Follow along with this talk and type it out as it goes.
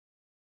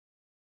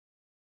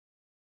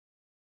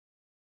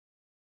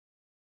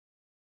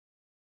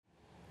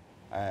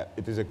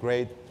It is a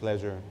great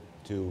pleasure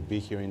to be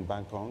here in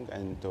Bangkok,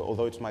 and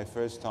although it's my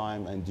first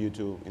time, and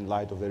in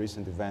light of the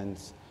recent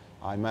events,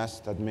 I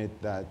must admit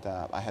that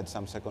I had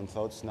some second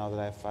thoughts. Now that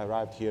I've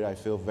arrived here, I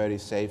feel very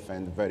safe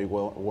and very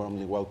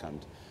warmly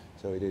welcomed.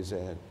 So it is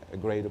a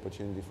great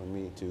opportunity for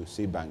me to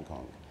see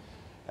Bangkok.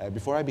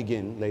 Before I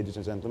begin, ladies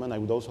and gentlemen, I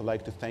would also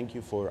like to thank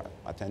you for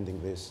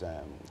attending this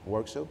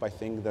workshop. I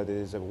think that it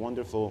is a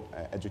wonderful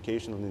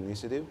educational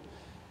initiative,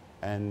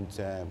 and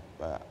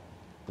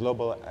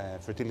Global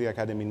Fertility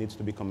Academy needs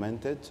to be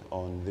commended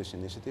on this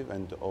initiative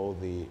and all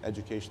the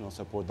educational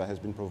support that has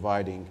been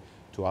providing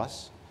to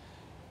us.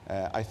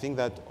 I think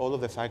that all of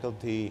the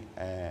faculty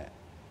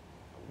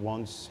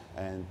wants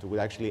and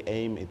will actually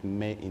aim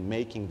in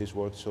making this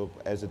workshop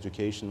as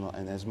educational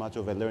and as much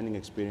of a learning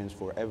experience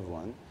for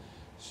everyone.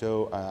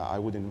 So I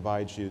would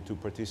invite you to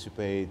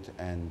participate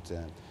and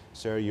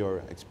share your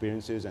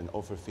experiences and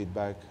offer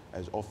feedback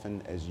as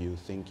often as you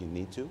think you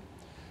need to.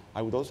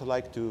 I would also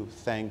like to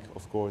thank,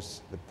 of course,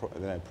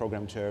 the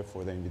program chair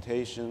for the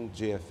invitation,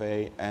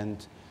 GFA,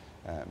 and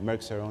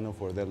Merck Serono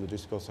for their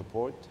logistical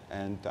support.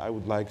 And I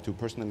would like to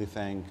personally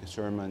thank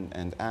Sherman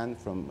and Anne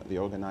from the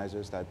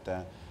organizers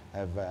that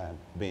have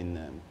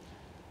been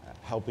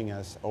helping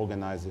us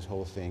organize this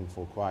whole thing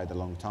for quite a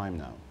long time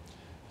now.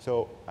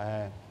 So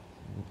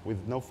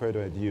with no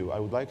further ado, I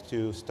would like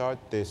to start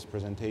this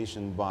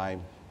presentation by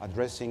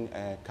addressing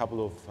a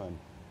couple of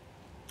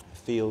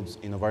fields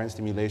in ovarian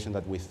stimulation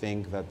that we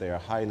think that they are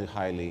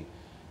highly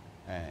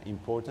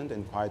important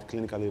and quite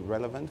clinically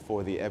relevant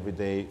for the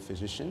everyday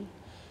physician.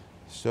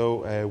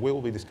 So we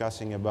will be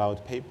discussing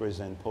about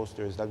papers and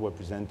posters that were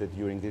presented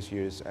during this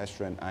year's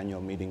ESHREM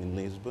annual meeting in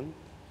Lisbon.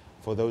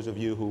 For those of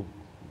you who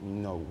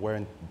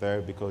weren't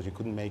there because you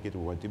couldn't make it or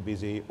were too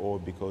busy, or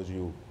because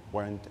you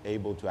weren't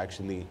able to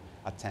actually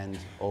attend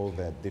all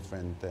the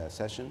different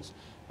sessions,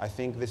 I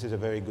think this is a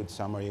very good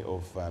summary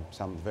of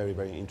some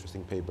very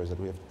interesting papers that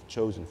we have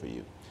chosen for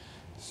you.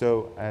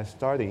 So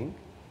starting,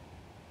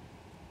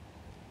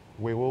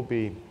 we will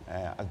be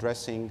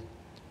addressing,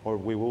 or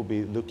we will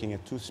be looking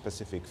at two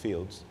specific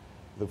fields.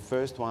 The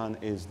first one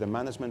is the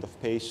management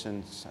of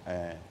patients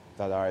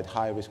that are at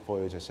high risk for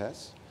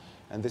OHSS.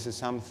 And this is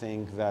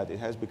something that it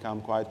has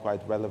become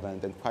quite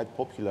relevant and quite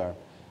popular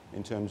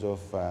in terms of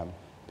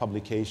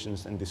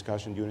publications and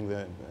discussion during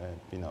the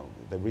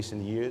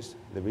recent years.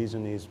 The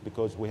reason is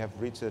because we have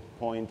reached a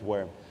point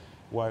where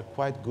we're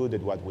quite good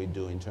at what we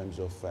do in terms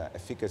of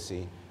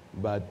efficacy,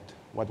 but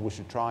what we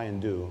should try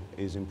and do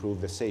is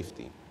improve the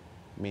safety,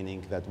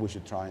 meaning that we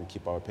should try and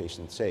keep our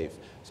patients safe.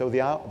 So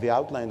the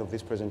outline of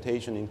this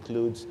presentation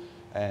includes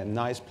a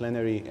nice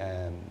plenary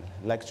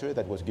lecture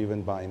that was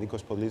given by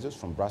Nikos Polizos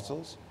from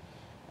Brussels.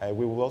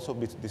 We will also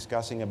be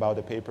discussing about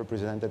a paper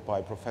presented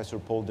by Professor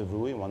Paul De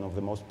Vrooy, one of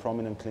the most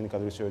prominent clinical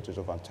researchers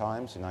of our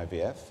times in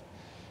IVF.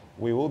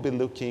 We will be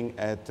looking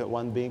at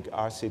one big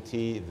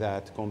RCT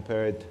that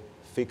compared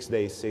fixed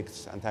day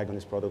 6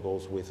 antagonist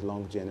protocols with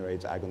long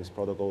generate agonist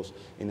protocols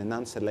in an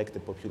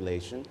unselected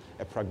population,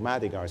 a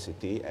pragmatic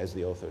RCT, as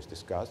the authors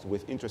discussed,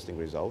 with interesting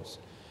results.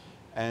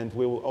 And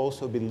we will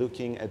also be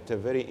looking at a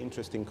very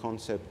interesting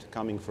concept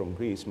coming from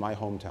Greece, my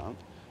hometown,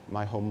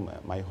 my home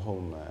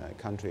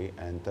country,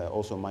 and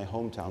also my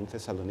hometown,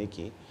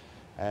 Thessaloniki,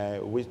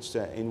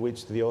 in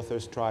which the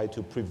authors try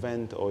to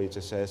prevent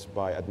OHSS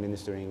by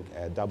administering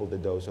double the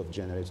dose of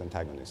generase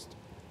antagonist.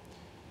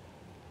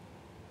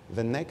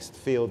 The next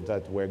field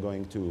that we're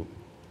going to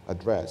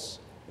address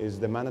is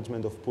the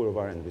management of poor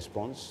ovarian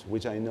response,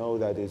 which I know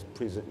that is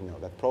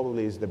that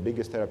probably is the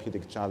biggest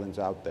therapeutic challenge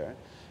out there.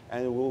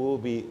 And we will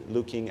be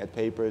looking at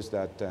papers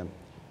that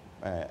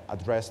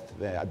addressed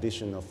the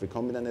addition of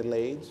recombinant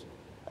LH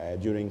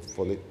during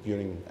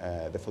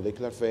the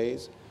follicular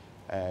phase.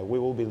 We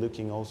will be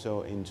looking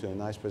also into a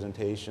nice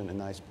presentation, a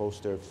nice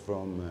poster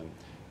from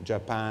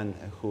Japan,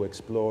 who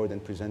explored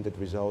and presented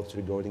results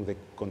regarding the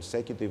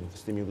consecutive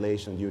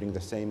stimulation during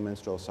the same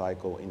menstrual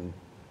cycle in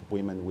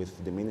women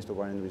with diminished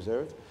ovarian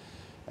reserve.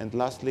 And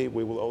lastly,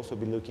 we will also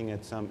be looking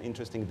at some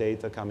interesting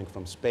data coming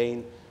from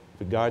Spain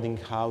regarding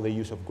how the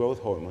use of growth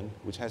hormone,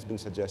 which has been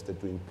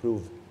suggested to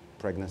improve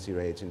pregnancy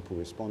rates in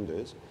poor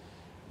responders,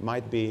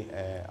 might be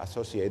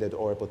associated,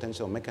 or a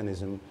potential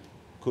mechanism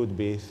could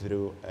be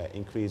through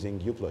increasing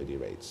euploidy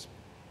rates.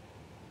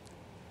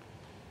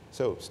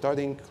 So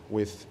starting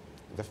with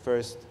the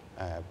first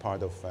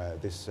part of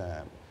this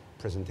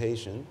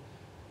presentation,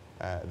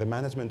 the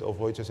management of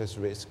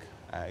OHSS risk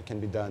can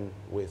be done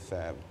with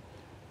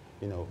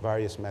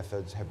various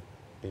methods have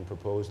been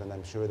proposed, and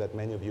I'm sure that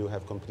many of you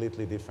have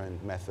completely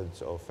different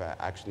methods of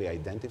actually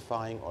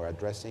identifying or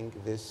addressing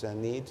this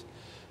need.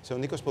 So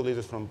Nikos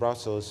Polizos from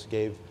Brussels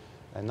gave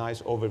a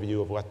nice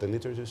overview of what the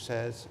literature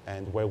says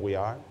and where we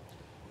are.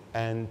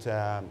 And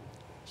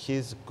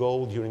his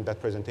goal during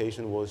that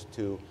presentation was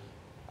to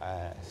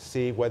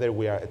see whether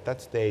we are at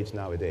that stage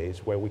nowadays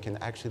where we can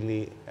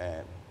actually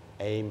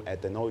aim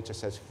at an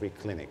OHSS-free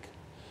clinic.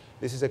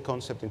 This is a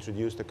concept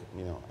introduced,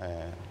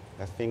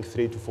 I think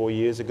 3 to 4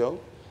 years ago.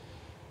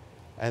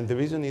 And the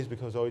reason is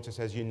because OHSS,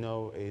 as you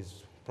know,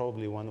 is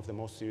probably one of the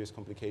most serious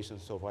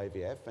complications of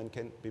IVF and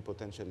can be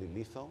potentially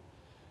lethal.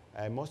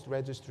 Most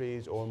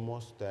registries or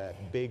most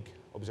big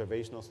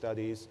observational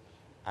studies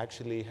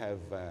actually have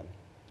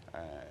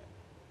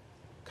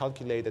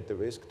calculated the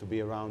risk to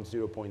be around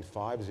 0.5,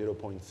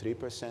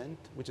 0.3%,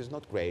 which is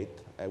not great,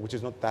 which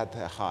is not that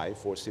high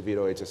for severe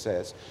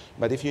OHSS.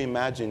 But if you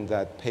imagine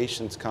that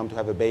patients come to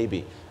have a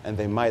baby and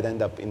they might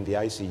end up in the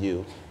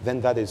ICU,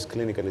 then that is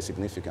clinically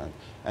significant.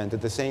 And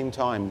at the same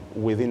time,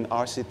 within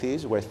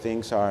RCTs, where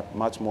things are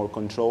much more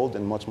controlled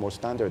and much more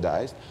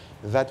standardized,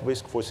 that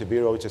risk for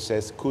severe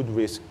OHSS could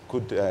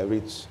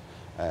reach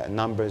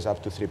numbers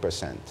up to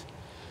 3%.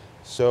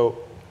 So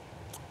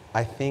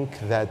I think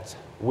that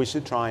we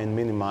should try and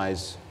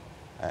minimize,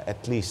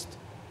 at least,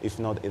 if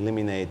not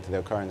eliminate, the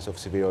occurrence of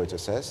severe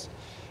OHSS.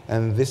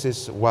 And this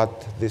is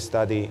what this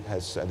study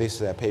has,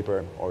 this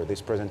paper or this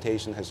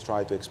presentation has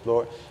tried to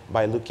explore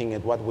by looking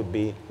at what would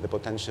be the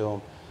potential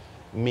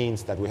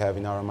means that we have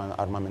in our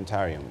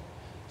armamentarium.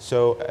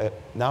 So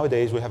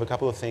nowadays we have a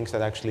couple of things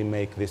that actually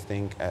make this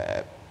thing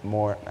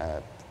more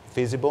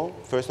feasible.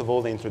 First of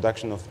all, the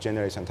introduction of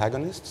generase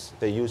antagonists,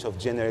 the use of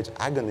generase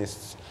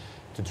agonists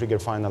to trigger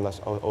final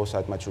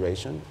oocyte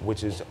maturation,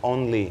 which is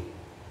only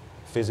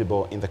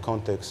feasible in the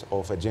context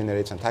of a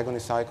generase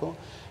antagonist cycle.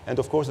 And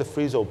of course, the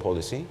freeze-all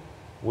policy,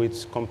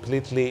 which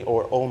completely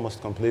or almost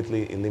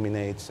completely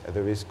eliminates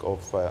the risk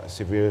of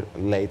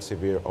late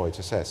severe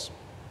OHSS.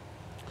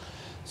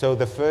 So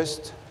the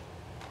first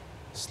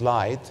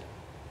slide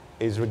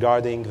is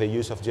regarding the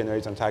use of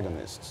generase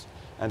antagonists.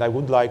 And I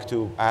would like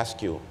to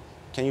ask you,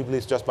 can you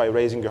please, just by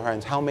raising your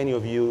hands, how many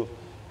of you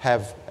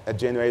have a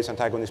generase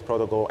antagonist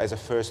protocol as a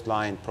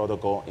first-line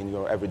protocol in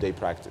your everyday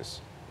practice?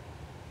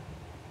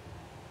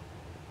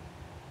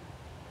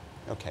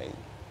 Okay.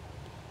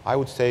 I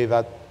would say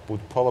that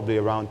would probably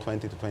around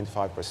 20 to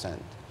 25%.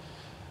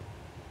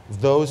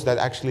 Those that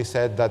actually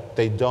said that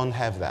they don't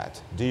have that,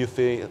 do you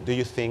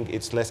think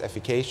it's less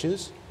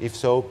efficacious? If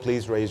so,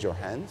 please raise your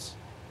hands.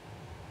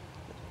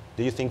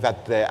 Do you think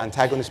that the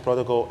antagonist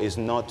protocol is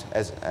not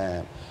as,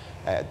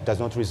 does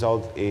not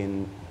result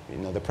in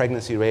the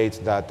pregnancy rates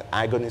that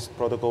agonist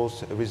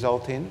protocols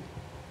result in?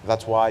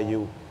 That's why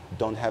you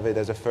don't have it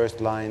as a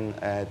first-line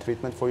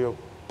treatment for your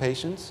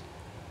patients?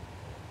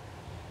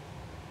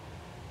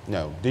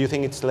 No. Do you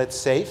think it's less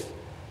safe?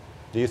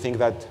 Do you think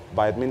that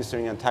by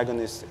administering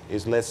antagonists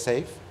is less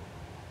safe?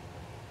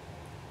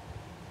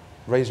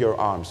 Raise your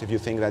arms if you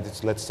think that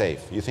it's less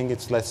safe. You think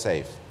it's less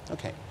safe?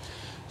 Okay.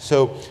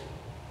 So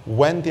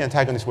when the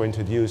antagonists were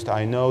introduced,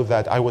 I know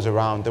that I was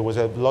around. There was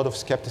a lot of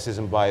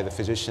skepticism by the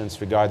physicians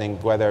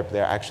regarding whether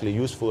they're actually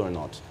useful or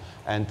not,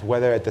 and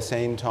whether at the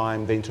same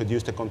time they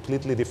introduced a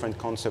completely different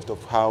concept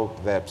of how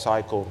the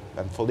cycle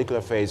and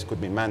follicular phase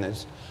could be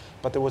managed.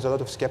 But there was a lot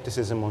of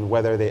skepticism on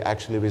whether they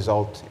actually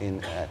result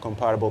in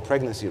comparable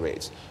pregnancy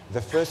rates.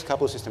 The first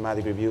couple of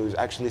systematic reviews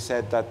actually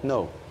said that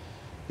no.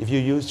 If you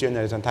use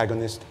generase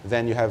antagonist,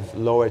 then you have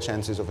lower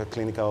chances of a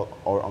clinical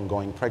or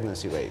ongoing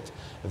pregnancy rate.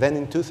 Then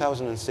in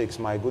 2006,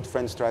 my good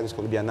friend Stratis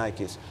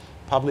Kolibianakis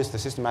published a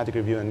systematic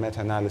review and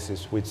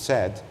meta-analysis which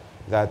said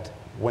that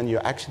when you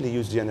actually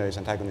use generase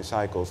antagonist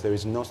cycles, there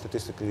is no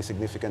statistically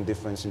significant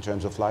difference in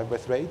terms of live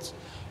birth rates,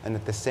 and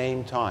at the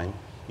same time,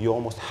 you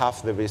almost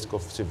half the risk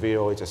of severe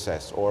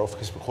OHSS or of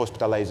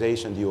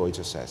hospitalization due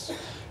OHSS.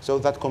 So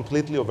that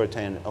completely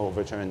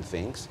overturned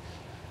things.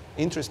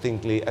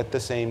 Interestingly, at the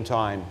same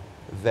time,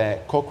 the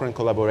Cochrane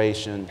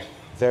collaboration,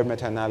 their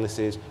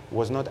meta-analysis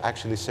was not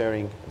actually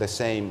sharing the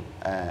same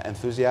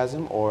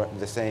enthusiasm or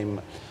the same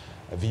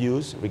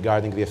views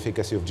regarding the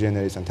efficacy of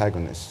generase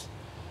antagonists.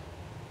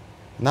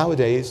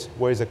 Nowadays,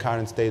 where is the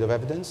current state of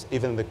evidence?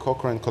 Even the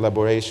Cochrane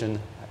collaboration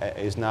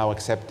is now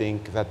accepting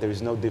that there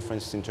is no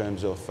difference in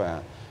terms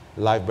of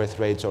live birth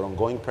rates or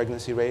ongoing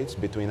pregnancy rates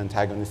between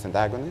antagonists and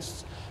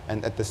agonists,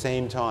 and at the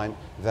same time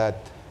that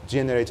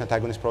generase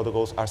antagonist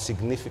protocols are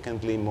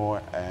significantly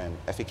more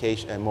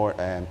efficacious,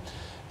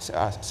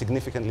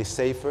 significantly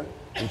safer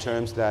in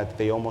terms that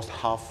they almost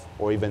half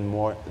or even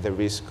more the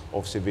risk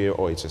of severe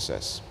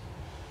OHSS.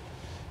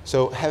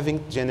 So having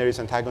generase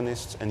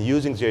antagonists and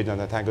using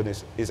generase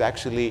antagonists is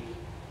actually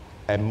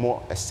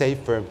a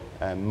safer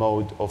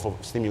mode of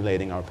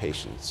stimulating our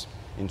patients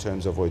in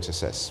terms of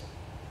OHSS.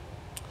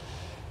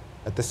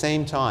 At the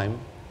same time,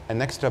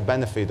 an extra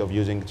benefit of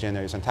using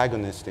generase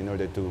antagonists in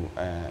order to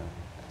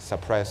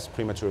suppress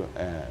premature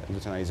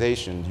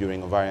luteinization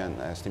during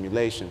ovarian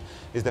stimulation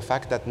is the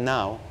fact that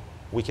now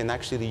we can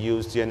actually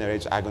use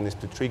generase agonists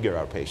to trigger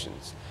our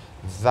patients.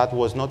 That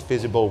was not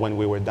feasible when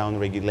we were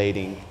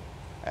downregulating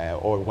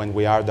or when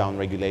we are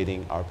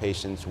downregulating our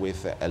patients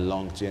with a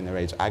long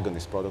generase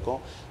agonist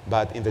protocol.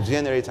 But in the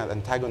generase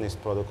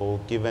antagonist protocol,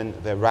 given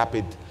the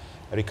rapid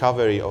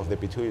recovery of the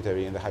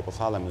pituitary and the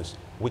hypothalamus,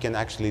 we can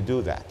actually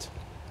do that.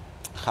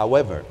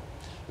 However,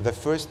 the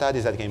first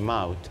studies that came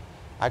out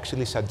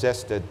actually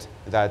suggested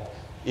that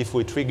if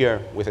we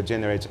trigger with a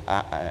generase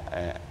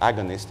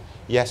agonist,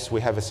 yes, we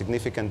have a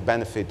significant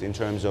benefit in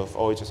terms of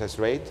OHSS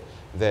rate.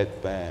 That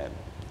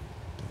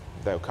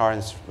the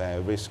occurrence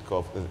risk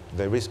of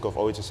the risk of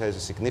OHSS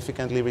is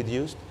significantly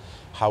reduced.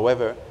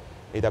 However,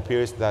 it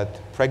appears that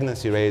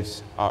pregnancy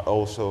rates are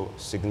also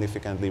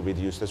significantly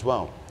reduced as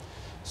well.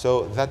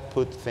 So that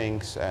put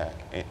things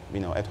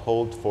at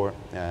hold for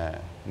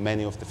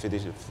many of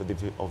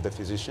the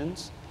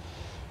physicians.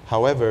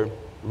 However,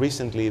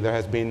 recently there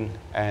has been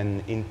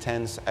an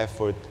intense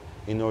effort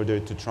in order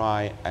to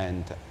try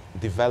and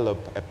develop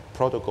a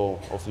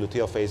protocol of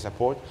luteal phase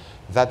support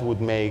that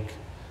would make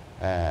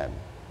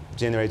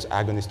GnRH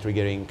agonist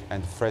triggering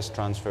and fresh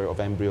transfer of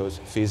embryos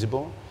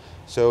feasible.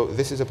 So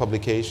this is a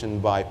publication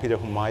by Peter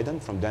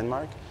Humaydan from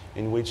Denmark,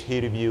 in which he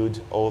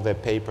reviewed all the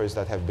papers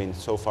that have been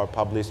so far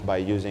published by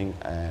using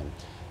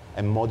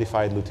a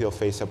modified luteal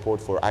phase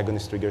support for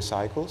agonist trigger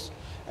cycles.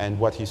 And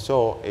what he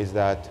saw is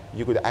that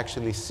you could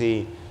actually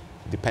see,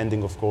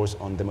 depending of course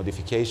on the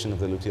modification of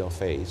the luteal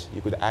phase,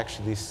 you could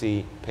actually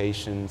see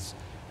patients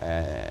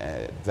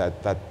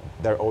that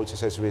their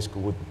OHSS risk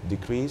would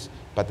decrease,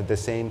 but at the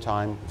same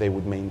time they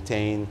would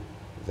maintain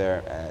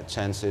their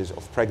chances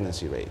of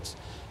pregnancy rates.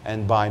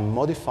 And by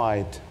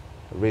modified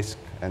risk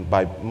and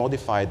by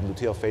modified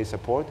luteal phase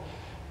support,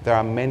 there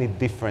are many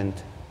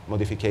different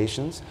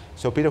modifications.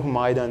 So Peter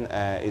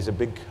Humaydan is a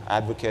big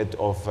advocate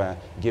of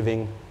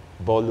giving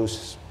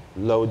bolus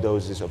low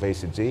doses of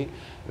ACG.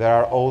 There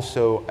are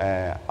also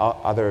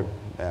other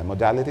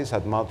modalities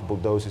at multiple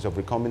doses of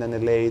recombinant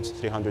LH,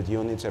 300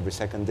 units every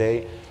second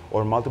day,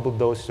 or multiple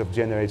doses of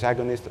GnRH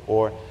agonist,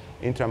 or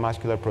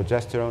intramuscular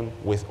progesterone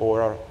with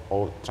oral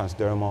or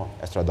transdermal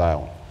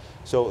estradiol.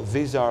 So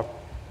these are,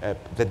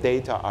 the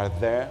data are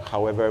there,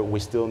 however, we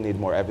still need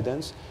more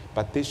evidence,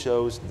 but this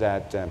shows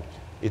that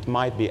it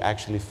might be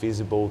actually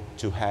feasible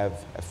to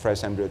have a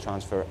fresh embryo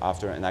transfer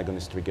after an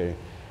agonist trigger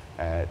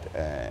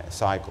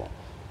cycle.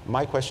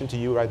 My question to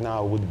you right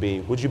now would be,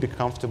 would you be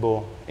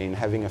comfortable in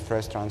having a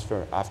fresh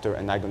transfer after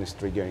an agonist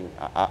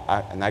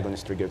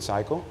triggered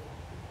cycle?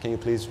 Can you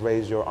please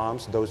raise your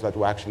arms, those that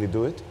will actually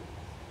do it?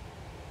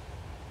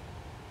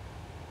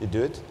 You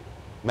do it?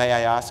 May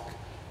I ask,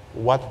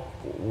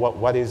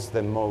 what is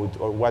the mode,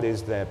 or what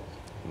is the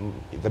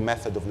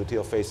method of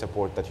luteal phase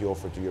support that you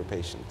offer to your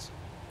patients?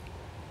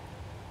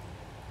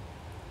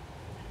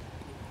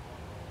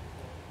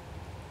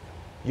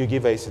 You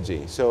give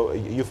ACG. So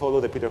you follow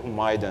the Peter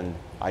Humaydan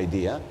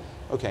idea.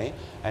 Okay.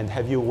 And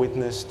have you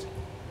witnessed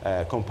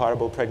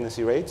comparable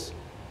pregnancy rates?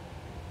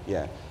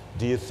 Yeah.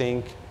 Do you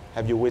think,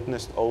 have you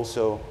witnessed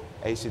also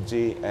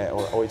ACG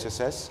or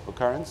OHSS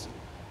occurrence?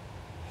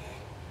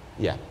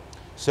 Yeah.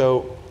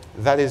 So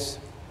that is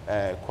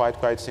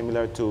quite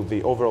similar to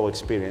the overall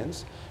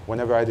experience.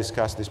 Whenever I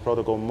discuss this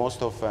protocol,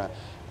 most of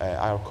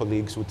our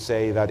colleagues would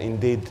say that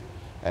indeed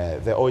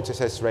the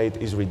OHSS rate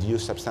is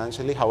reduced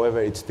substantially,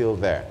 however, it's still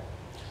there.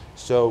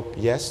 So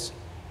yes,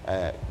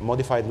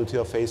 modified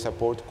luteal phase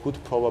support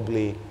could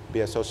probably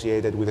be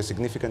associated with a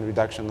significant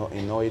reduction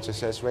in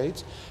OHSS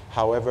rates.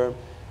 However,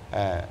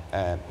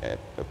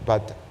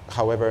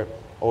 however,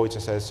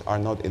 OHSS are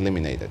not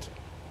eliminated.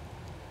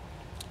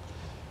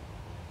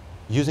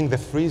 Using the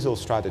freeze-all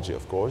strategy,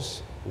 of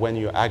course, when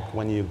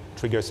you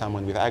trigger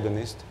someone with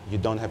agonist, you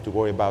don't have to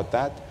worry about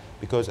that,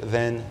 because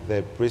then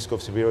the risk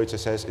of severe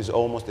OHSS is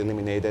almost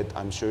eliminated.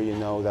 I'm sure you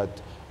know that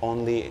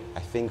only,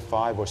 I think,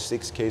 5 or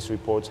 6 case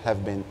reports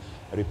have been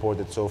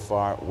reported so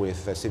far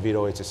with severe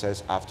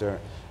OHSS after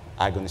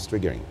agonist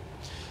triggering.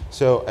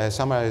 So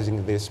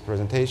summarizing this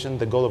presentation,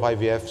 the goal of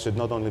IVF should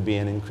not only be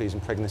an increase in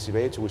pregnancy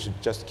rates, we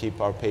should just keep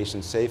our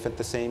patients safe at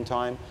the same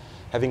time.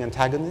 Having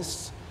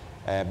antagonists,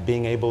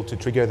 being able to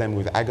trigger them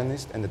with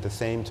agonist, and at the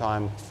same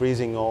time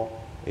freezing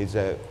all is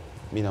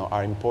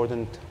are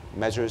important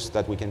measures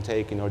that we can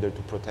take in order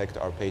to protect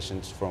our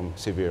patients from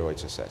severe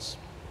OHSS.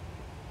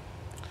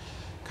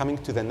 Coming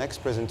to the next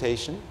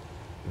presentation,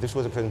 this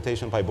was a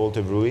presentation by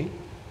Bolter Rui,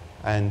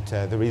 and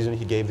the reason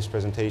he gave this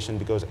presentation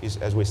because,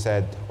 as we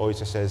said,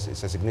 OHSS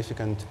is a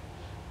significant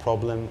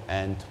problem,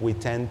 and we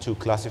tend to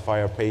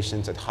classify our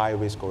patients at high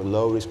risk or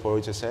low risk for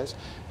OHSS.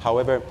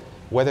 However,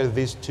 whether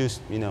these two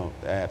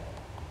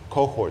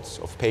cohorts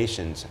of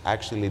patients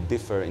actually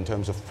differ in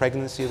terms of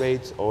pregnancy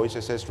rates,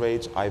 OHSS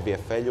rates,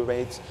 IVF failure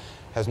rates,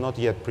 has not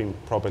yet been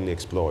properly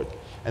explored.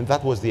 And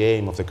that was the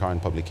aim of the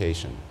current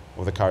publication,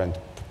 of the current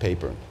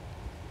paper.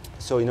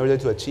 So in order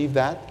to achieve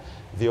that,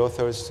 the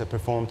authors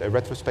performed a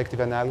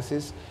retrospective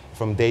analysis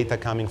from data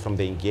coming from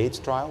the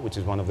ENGAGE trial, which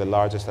is one of the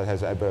largest that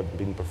has ever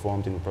been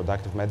performed in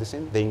reproductive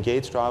medicine. The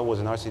ENGAGE trial was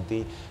an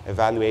RCT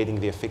evaluating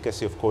the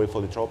efficacy of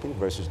choline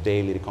versus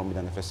daily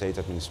recombinant FSH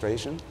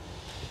administration.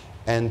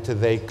 And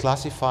they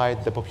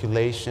classified the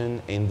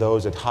population in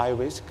those at high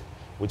risk,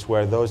 which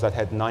were those that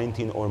had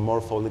 19 or more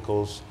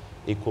follicles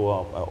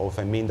equal of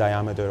a mean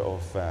diameter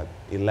of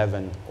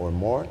 11 or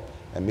more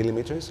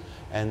millimeters,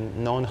 and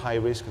non-high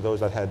risk, those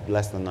that had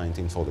less than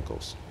 19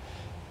 follicles.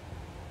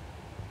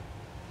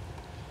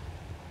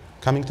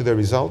 Coming to the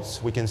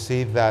results, we can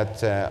see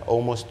that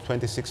almost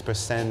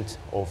 26%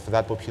 of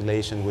that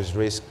population was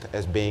risked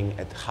as being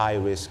at high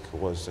risk,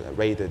 was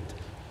rated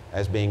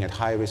as being at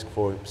high risk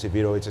for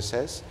severe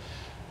OHSS.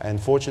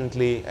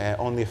 Unfortunately,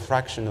 only a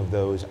fraction of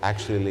those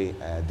actually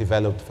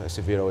developed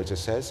severe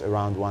OHSS,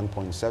 around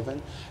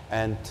 1.7,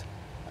 and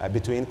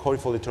between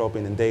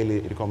corifoliatropin and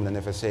daily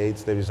recombinant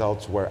FSH, the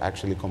results were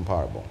actually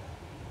comparable.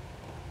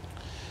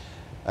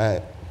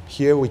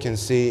 Here we can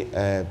see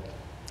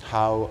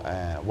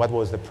what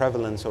was the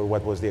prevalence or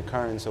what was the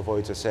occurrence of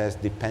OHSS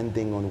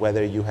depending on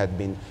whether you had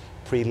been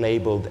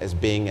pre-labeled as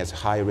being as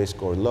high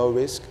risk or low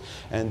risk.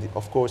 And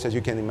of course, as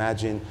you can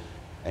imagine,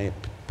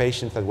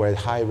 patients that were at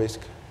high risk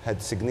had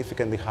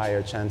significantly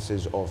higher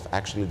chances of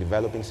actually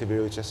developing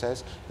severe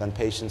OHSS than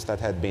patients that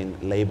had been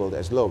labeled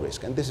as low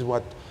risk. And this is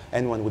what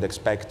anyone would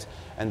expect,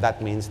 and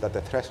that means that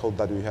the threshold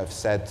that we have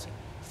set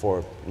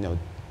for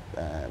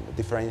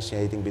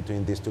differentiating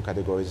between these two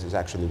categories is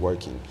actually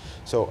working.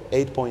 So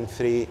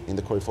 8.3 in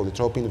the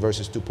corifoliatropin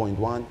versus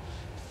 2.1,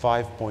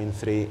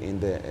 5.3 in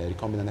the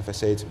recombinant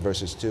FSH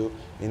versus 2.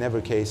 In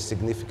every case,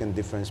 significant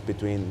difference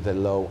between the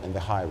low and the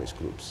high risk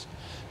groups.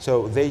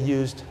 So they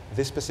used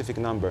this specific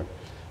number.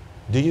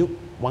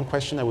 One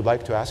question I would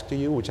like to ask to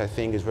you, which I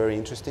think is very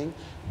interesting,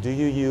 do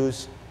you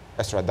use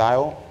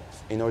estradiol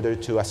in order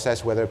to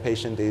assess whether a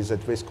patient is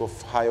at risk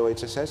of high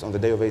OHSS on the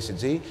day of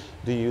ACG?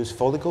 Do you use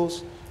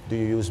follicles? Do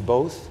you use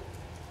both?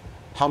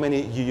 How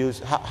many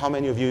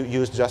of you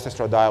use just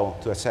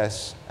estradiol to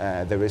assess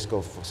the risk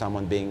of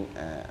someone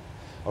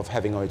of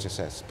having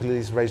OHSS?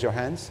 Please raise your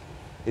hands.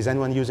 Is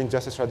anyone using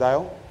just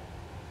estradiol?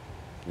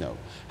 No.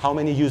 How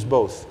many use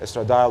both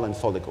estradiol and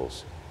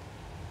follicles?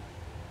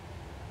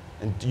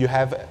 And do you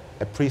have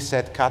a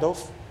preset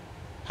cutoff?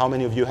 How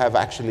many of you have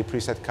actually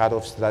preset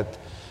cutoffs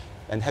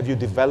and have you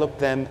developed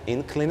them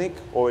in clinic,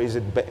 or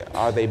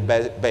are they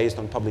based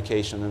on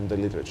publication in the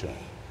literature?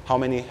 How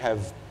many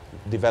have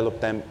developed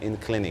them in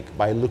clinic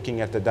by looking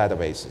at the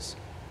databases?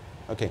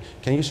 Okay,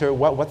 can you share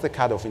what's the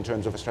cutoff in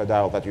terms of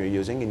estradiol that you're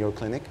using in your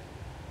clinic?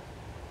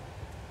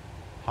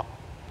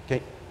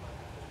 Okay.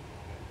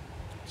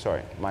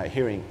 Sorry, my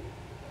hearing.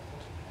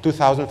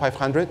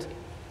 2,500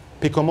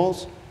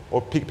 picomoles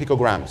or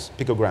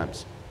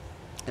picograms.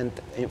 And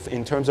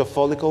in terms of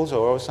follicles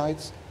or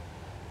oocytes?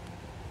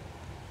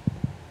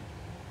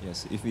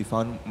 Yes, if we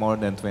found more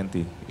than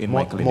 20 in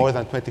my clinic. More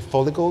than 20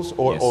 follicles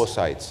or yes.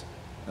 oocytes?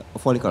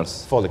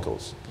 Follicles.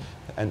 Follicles.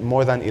 And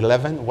more than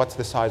 11, what's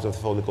the size of the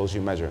follicles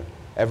you measure?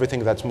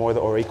 Everything that's more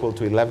or equal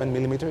to 11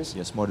 millimeters?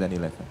 Yes, more than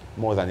 11.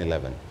 More than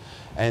 11.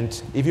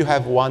 And if you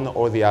have one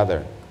or the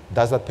other,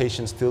 does that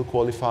patient still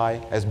qualify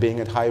as being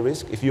at high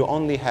risk? If you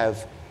only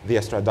have the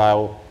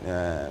estradiol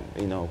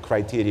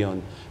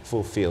criterion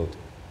fulfilled,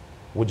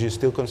 would you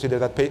still consider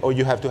that patient, or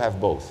you have to have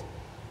both?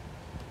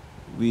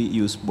 We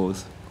use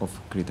both of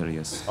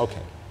criteria.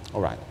 Okay,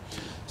 all right.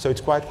 So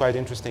it's quite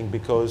interesting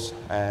because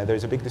there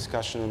is a big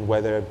discussion on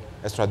whether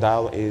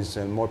estradiol is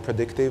more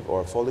predictive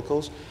or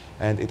follicles,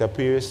 and it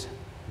appears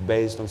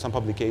based on some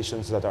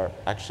publications that are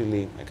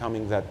actually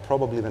coming that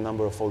probably the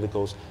number of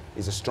follicles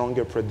is a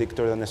stronger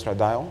predictor than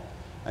estradiol,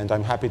 and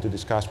I'm happy to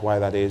discuss why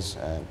that is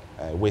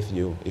with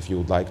you if you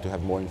would like to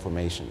have more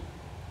information.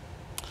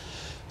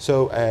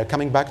 So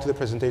coming back to the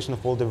presentation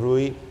of Paul de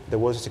Vrooy, there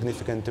was a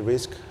significant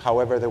risk.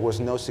 However, there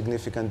was no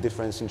significant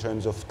difference in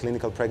terms of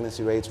clinical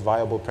pregnancy rates,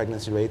 viable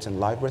pregnancy rates, and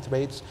live birth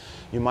rates.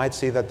 You might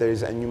see that there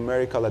is a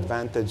numerical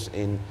advantage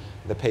in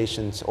the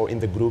patients or in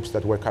the groups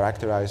that were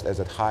characterized as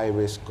at high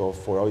risk for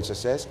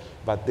OHSS,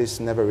 but this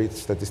never reached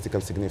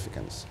statistical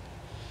significance.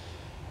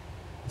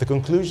 The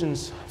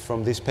conclusions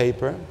from this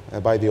paper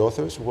by the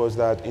authors was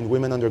that in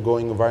women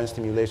undergoing ovarian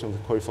stimulation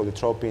with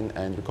corifoliatropin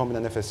and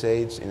recombinant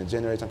FSH in a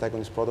generase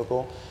antagonist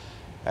protocol,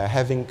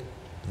 having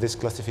this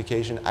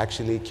classification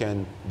actually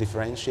can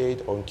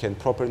differentiate or can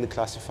properly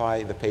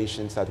classify the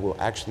patients that will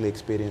actually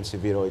experience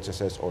severe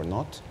OHSS or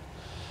not.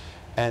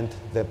 And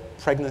the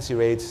pregnancy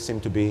rates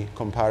seem to be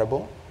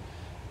comparable.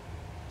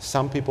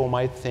 Some people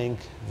might think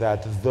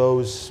that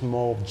those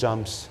small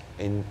jumps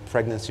in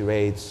pregnancy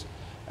rates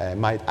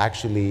might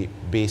actually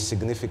be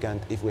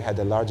significant if we had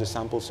a larger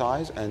sample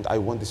size, and I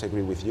won't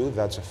disagree with you,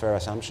 that's a fair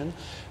assumption.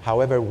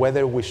 However,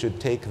 whether we should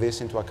take this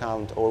into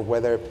account or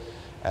whether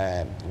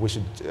we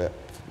should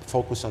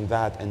focus on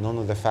that and none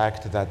of the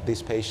fact that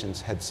these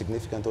patients had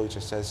significant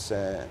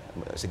OHSS,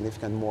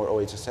 significant more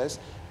OHSS,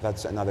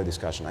 that's another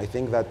discussion. I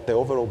think that the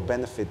overall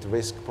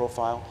benefit-risk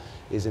profile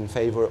is in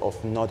favor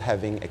of not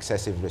having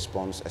excessive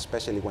response,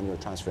 especially when you're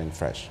transferring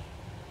fresh.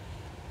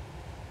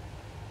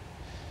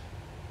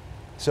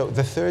 So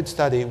the third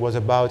study was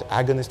about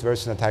agonist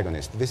versus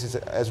antagonist. This is,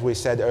 as we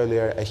said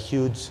earlier, a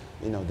huge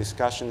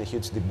discussion, a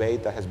huge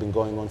debate that has been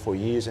going on for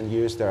years and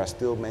years. There are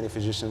still many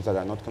physicians that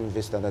are not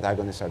convinced that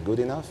agonists are good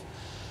enough.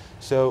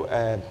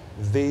 So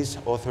these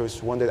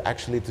authors wanted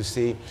actually to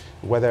see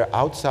whether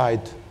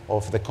outside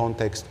of the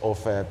context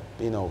of a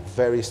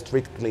very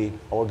strictly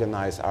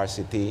organized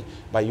RCT,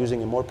 by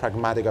using a more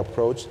pragmatic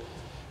approach,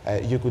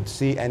 you could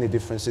see any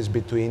differences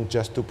between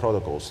just two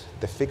protocols,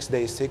 the fixed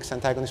day 6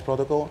 antagonist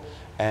protocol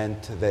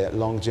and the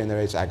long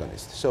generase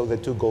agonist, so the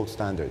two gold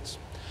standards.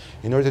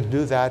 In order to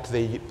do that,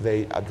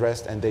 they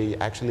addressed and they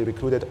actually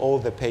recruited all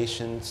the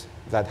patients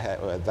that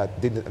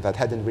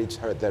hadn't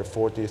reached their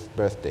 40th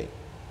birthday.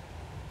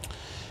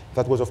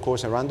 That was, of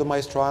course, a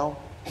randomized trial.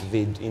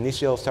 The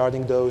initial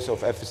starting dose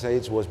of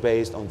FSH was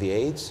based on the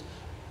age,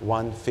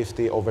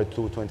 150 over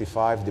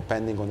 225,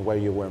 depending on where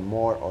you were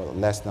more or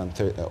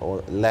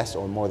less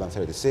or more than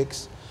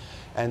 36.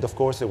 And of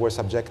course, there were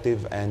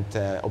subjective and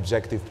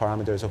objective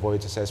parameters of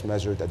OHSS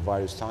measured at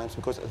various times,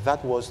 because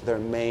that was their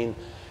main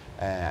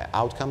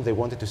outcome. They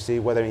wanted to see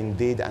whether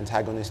indeed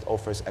antagonist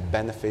offers a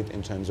benefit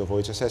in terms of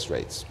OHSS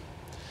rates.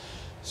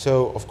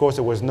 So, of course,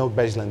 there was no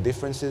baseline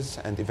differences,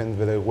 and even if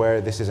there were,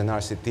 this is an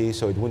RCT,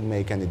 so it wouldn't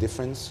make any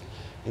difference.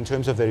 In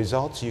terms of the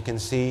results, you can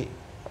see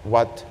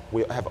what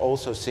we have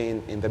also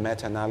seen in the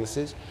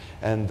meta-analysis,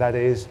 and that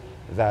is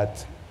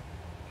that,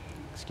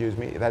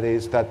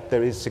 that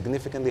there is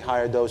significantly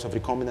higher dose of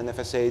recombinant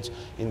FSH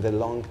in the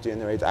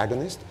long-generate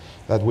agonist,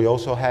 that we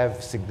also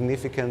have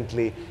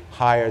significantly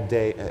higher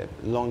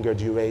longer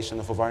duration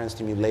of ovarian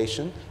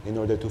stimulation in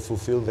order to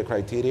fulfill the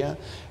criteria,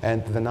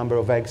 and the number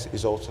of eggs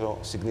is also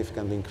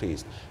significantly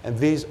increased.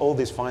 And all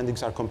these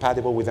findings are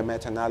compatible with the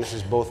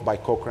meta-analysis both by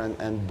Cochrane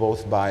and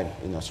both by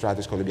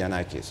Stratis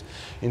Kolibianakis.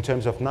 In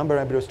terms of number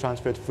of embryos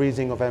transferred,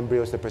 freezing of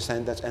embryos, the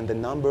percentage, and the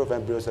number of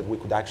embryos that we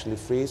could actually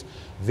freeze,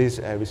 these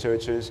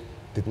researchers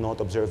did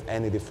not observe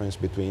any difference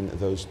between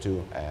those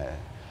two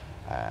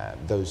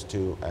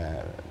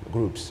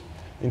groups.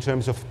 In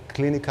terms of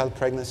clinical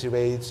pregnancy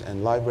rates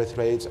and live birth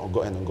rates and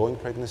ongoing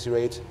pregnancy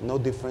rates, no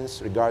difference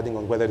regarding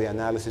on whether the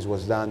analysis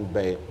was done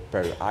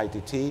per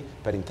ITT,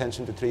 per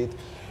intention to treat,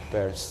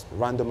 per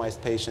randomized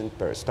patient,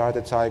 per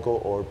started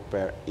cycle, or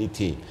per ET.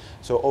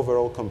 So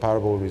overall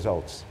comparable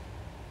results.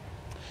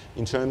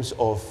 In terms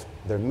of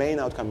their main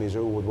outcome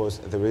measure, which was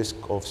the risk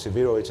of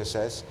severe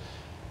OHSS,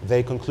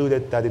 they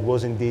concluded that it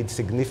was indeed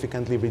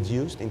significantly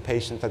reduced in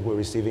patients that were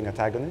receiving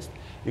antagonist.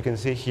 You can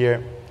see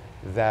here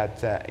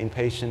that in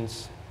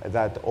patients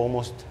that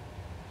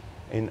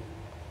in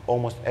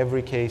almost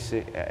every case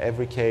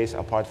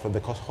apart from the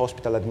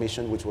hospital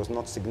admission, which was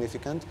not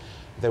significant,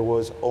 there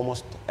was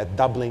almost a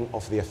doubling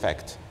of the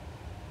effect.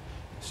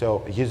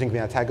 So using the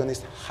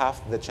antagonist,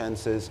 half the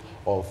chances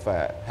of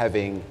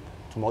having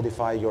to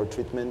modify your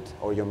treatment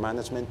or your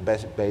management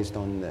based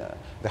on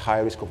the high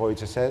risk of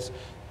OHSS,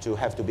 to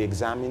have to be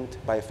examined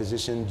by a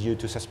physician due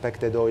to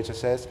suspected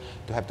OHSS,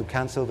 to have to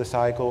cancel the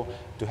cycle,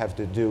 to have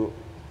to do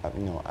a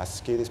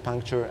Achilles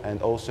puncture, and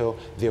also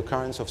the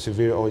occurrence of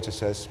severe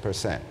OHSS per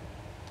se.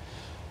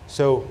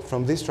 So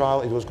from this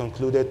trial, it was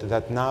concluded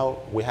that now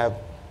we have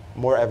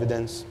more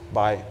evidence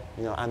by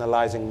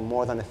analyzing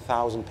more than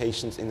 1,000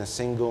 patients in a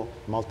single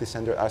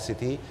multi-center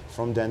RCT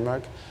from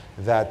Denmark,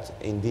 that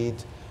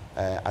indeed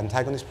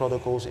antagonist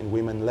protocols in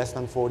women less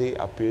than 40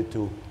 appear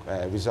to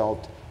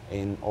result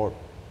in, or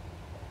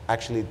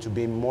actually, to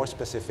be more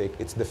specific,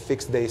 it's the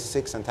fixed day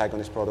 6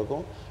 antagonist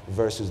protocol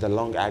versus the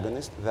long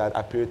agonist that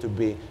appear to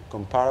be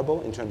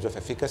comparable in terms of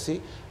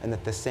efficacy, and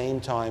at the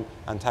same time,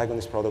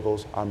 antagonist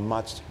protocols are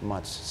much,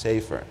 much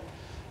safer.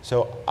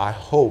 So I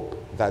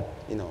hope that,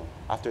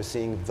 after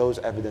seeing those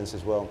evidence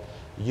as well,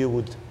 you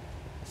would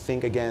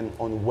think again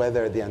on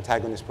whether the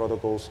antagonist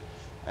protocols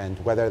and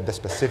whether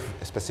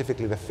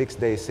specifically the fixed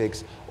day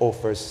 6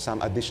 offers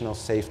some additional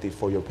safety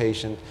for your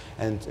patient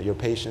and your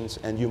patients,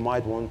 and you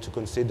might want to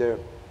consider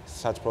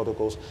such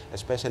protocols,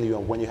 especially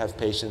when you have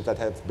patients that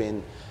have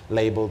been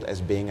labeled as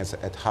being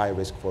at high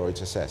risk for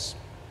OHSS.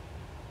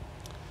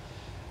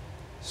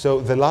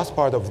 So the last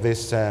part of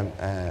this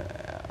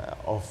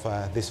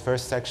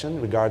first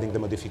section regarding the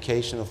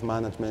modification of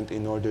management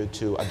in order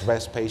to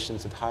address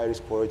patients at high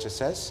risk for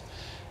OHSS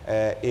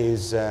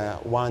is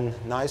one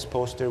nice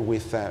poster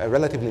with a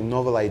relatively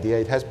novel idea.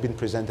 It has been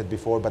presented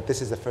before, but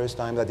this is the first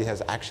time that it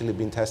has actually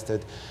been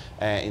tested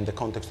in the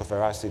context of a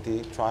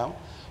RCT trial,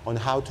 on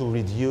how to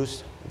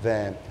reduce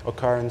the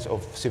occurrence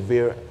of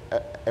severe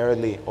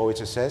early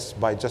OHSS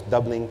by just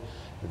doubling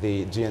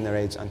the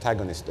GnRH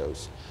antagonist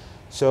dose.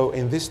 So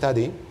in this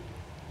study,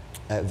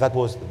 that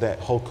was the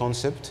whole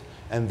concept,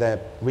 and the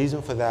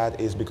reason for that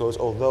is because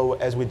although,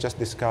 as we just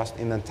discussed,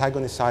 in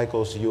antagonist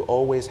cycles you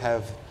always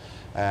have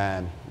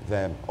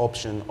the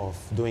option of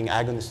doing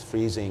agonist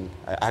freezing,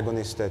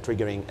 agonist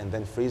triggering, and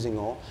then freezing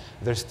all,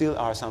 there still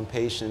are some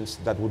patients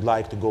that would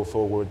like to go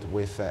forward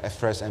with a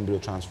fresh embryo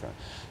transfer.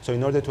 So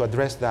in order to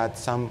address that,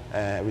 some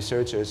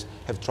researchers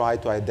have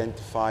tried to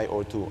identify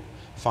or to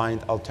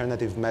find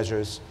alternative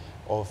measures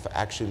of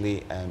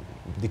actually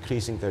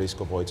decreasing the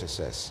risk of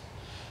OHSS.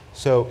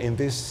 So in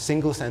this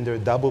single-center,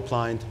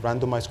 double-blind,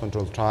 randomized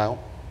controlled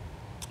trial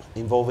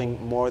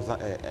involving more than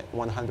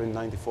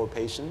 194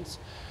 patients,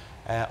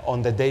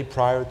 on the day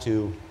prior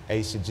to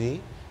ACG,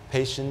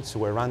 patients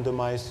were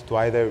randomized to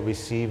either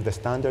receive the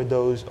standard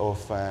dose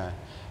of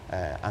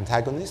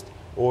antagonist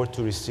or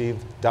to receive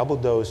double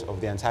dose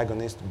of the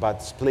antagonist,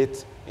 but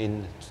split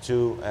in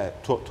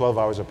 12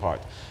 hours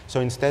apart. So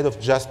instead of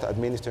just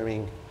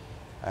administering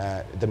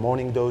the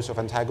morning dose of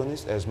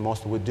antagonist, as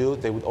most would do,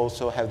 they would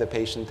also have the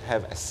patient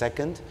have a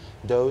second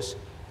dose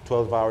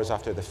 12 hours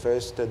after the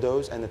first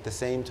dose, and at the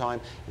same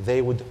time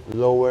they would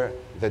lower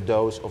the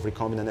dose of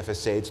recombinant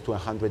FSH to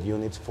 100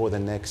 units for the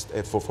next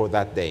for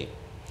that day.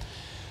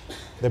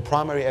 The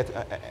primary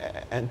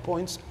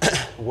endpoints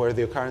were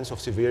the occurrence of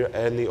severe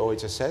early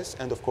OHSS,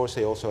 and of course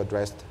they also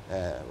addressed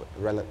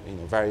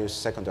various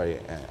secondary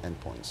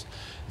endpoints.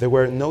 There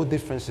were no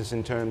differences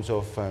in terms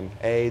of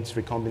AIDS,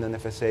 recombinant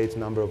FSH,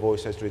 number of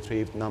oocytes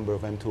retrieved, number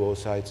of M2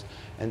 oocytes,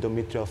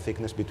 endometrial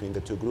thickness between the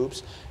two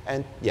groups.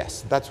 And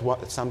yes, that's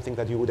something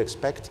that you would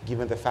expect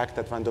given the fact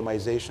that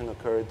randomization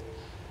occurred.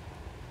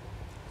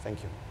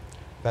 Thank you.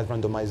 That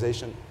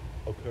randomization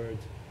occurred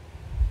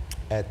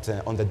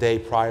on the day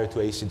prior to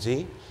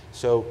ACG.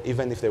 So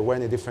even if there were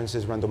any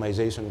differences,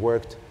 randomization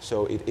worked,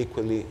 so it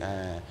equally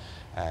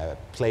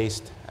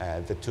placed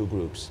the two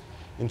groups.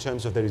 In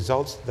terms of the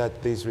results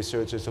that these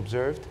researchers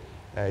observed,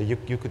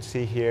 you could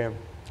see here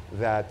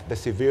that the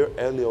severe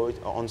early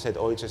onset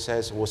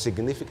OHSS was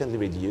significantly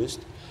reduced.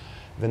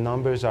 The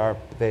numbers are,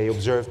 they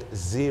observed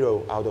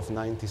 0 out of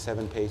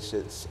 97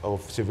 patients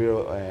of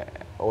severe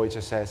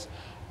OHSS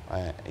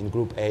in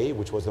group A,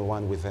 which was the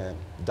one with a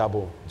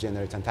double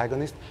GnRH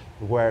antagonist,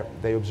 where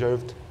they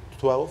observed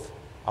 12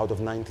 out of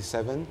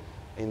 97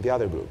 in the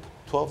other group.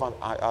 12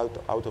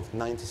 out of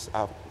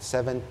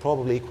 97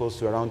 probably equals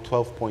to around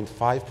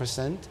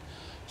 12.5%.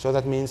 So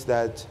that means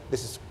that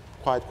this is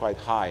quite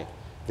high.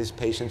 These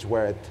patients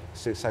were at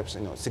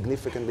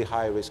significantly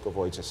high risk of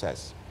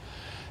OHSS.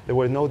 There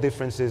were no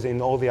differences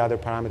in all the other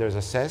parameters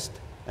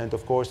assessed, and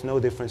of course no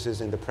differences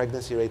in the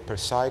pregnancy rate per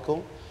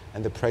cycle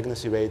and the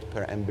pregnancy rate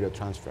per embryo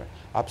transfer.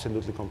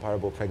 Absolutely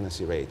comparable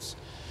pregnancy rates.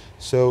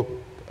 So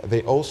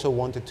they also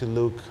wanted to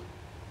look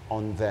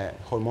on the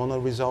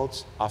hormonal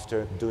results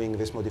after doing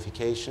this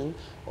modification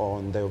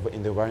in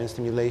the ovarian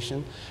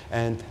stimulation.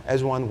 And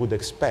as one would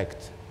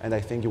expect, and I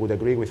think you would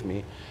agree with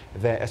me,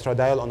 the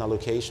estradiol on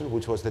allocation,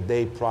 which was the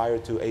day prior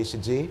to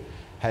ACG,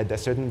 had a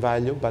certain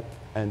value,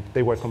 and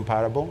they were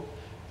comparable.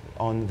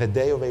 On the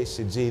day of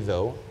ACG,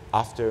 though,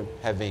 after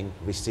having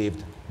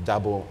received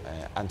double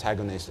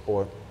antagonist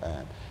or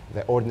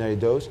the ordinary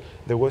dose,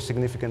 there was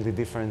significantly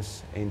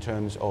difference in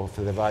terms of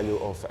the value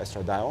of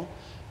estradiol,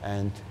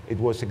 and it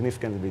was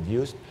significantly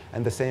reduced,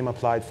 and the same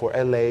applied for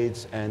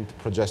LH and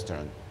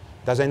progesterone.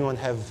 Does anyone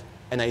have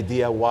an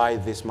idea why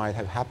this might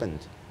have happened?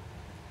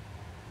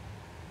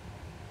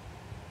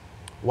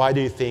 Why do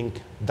you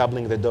think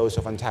doubling the dose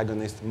of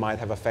antagonist might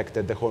have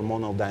affected the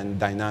hormonal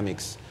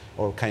dynamics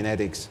or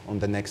kinetics on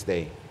the next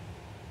day?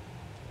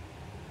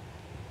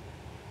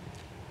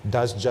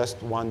 Does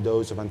just one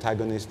dose of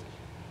antagonist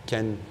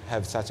can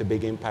have such a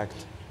big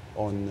impact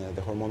on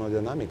the hormonal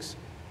dynamics?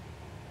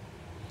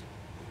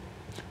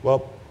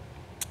 Well,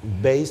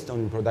 based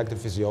on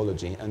reproductive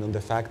physiology and on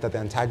the fact that the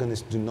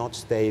antagonists do not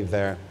stay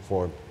there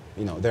for,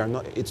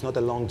 it's not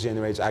a long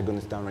GnRH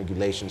agonist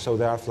downregulation, so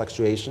there are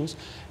fluctuations,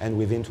 and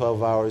within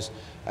 12 hours,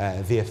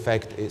 the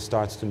effect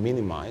starts to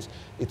minimize.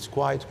 It's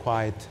quite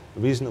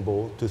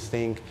reasonable to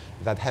think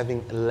that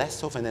having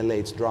less of an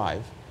LH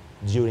drive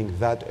during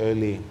that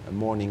early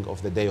morning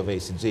of the day of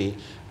ACG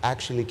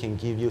actually can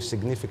give you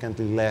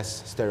significantly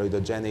less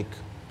steroidogenic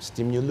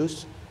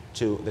stimulus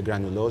to the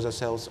granulosa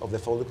cells of the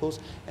follicles,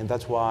 and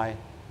that's why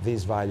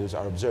these values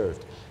are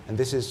observed. And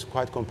this is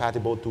quite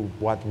compatible to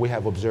what we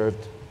have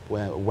observed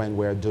when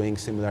we're doing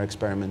similar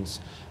experiments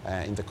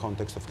in the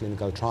context of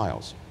clinical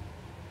trials.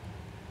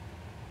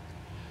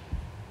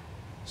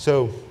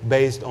 So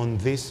based on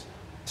this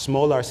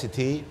small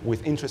RCT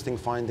with interesting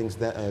findings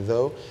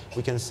though,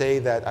 we can say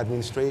that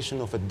administration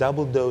of a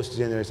double-dose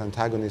GnRH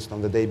antagonist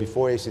on the day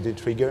before ACG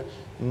trigger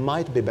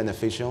might be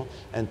beneficial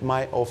and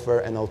might offer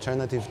an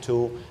alternative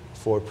tool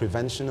for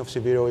prevention of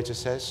severe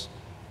OHSS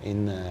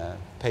in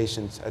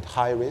patients at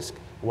high risk,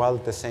 while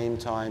at the same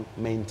time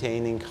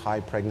maintaining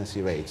high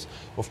pregnancy rates.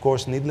 Of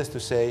course, needless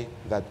to say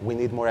that we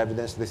need more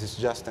evidence. This is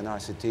just an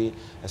RCT,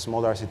 a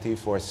small RCT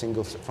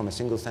from a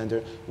single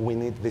center. We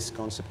need this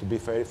concept to be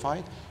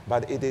verified,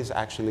 but it is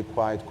actually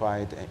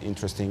quite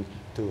interesting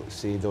to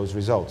see those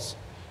results.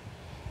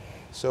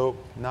 So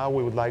now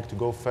we would like to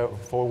go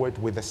forward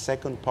with the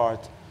second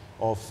part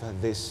of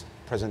this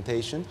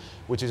presentation,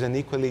 which is an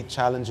equally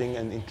challenging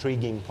and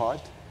intriguing part: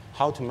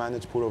 how to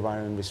manage poor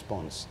ovarian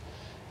response.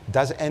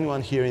 Does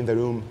anyone here in the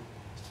room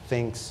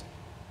thinks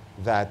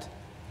that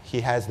he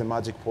has the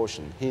magic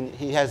potion?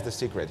 He has the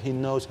secret. He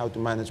knows how to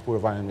manage poor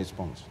ovarian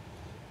response.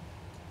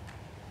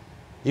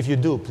 If you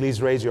do,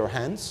 please raise your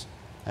hands,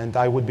 and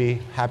I would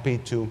be happy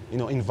to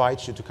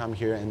invite you to come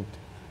here and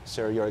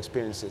share your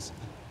experiences.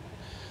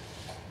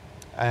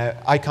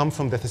 I come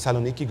from the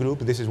Thessaloniki group.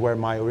 This is where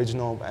my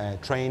original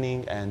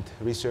training and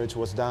research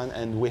was done,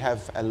 and we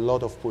have a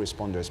lot of poor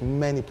responders,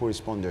 many poor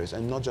responders,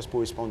 and not just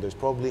poor responders,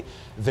 probably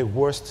the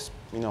worst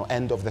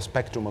end of the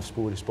spectrum of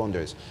poor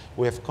responders.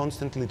 We have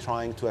constantly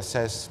trying to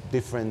assess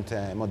different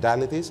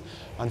modalities.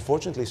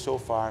 Unfortunately, so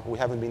far, we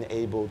haven't been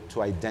able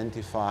to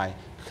identify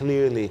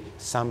clearly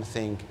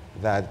something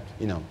that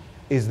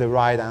is the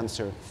right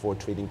answer for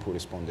treating poor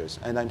responders.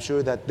 And I'm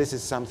sure that this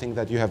is something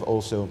that you have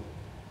also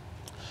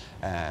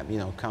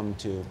come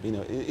to,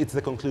 it's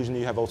the conclusion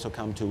you have also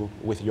come to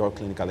with your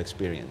clinical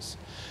experience.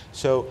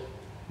 So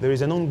there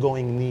is an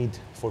ongoing need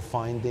for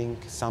finding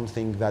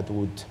something that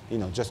would,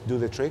 just do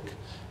the trick.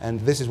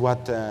 And this is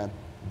what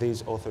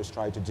these authors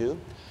try to do.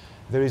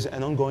 There is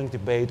an ongoing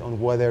debate on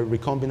whether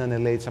recombinant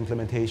LH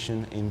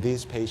supplementation in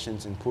these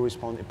patients, in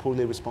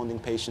poorly responding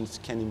patients,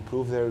 can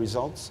improve their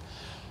results.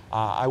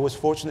 I was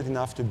fortunate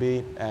enough to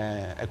be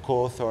a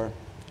co-author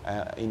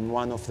in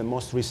one of the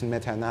most recent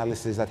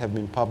meta-analyses that have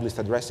been published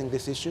addressing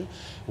this issue,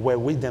 where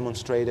we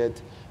demonstrated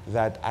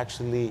that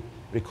actually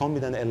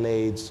recombinant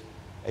LH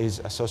is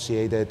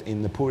associated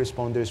in the poor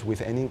responders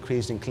with an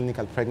increase in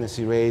clinical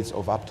pregnancy rates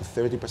of up to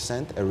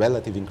 30%, a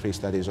relative increase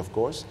that is, of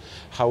course.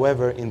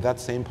 However, in that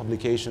same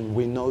publication,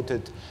 we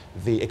noted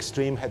the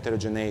extreme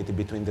heterogeneity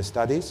between the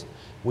studies,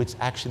 which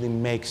actually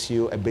makes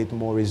you a bit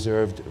more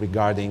reserved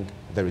regarding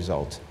the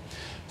result.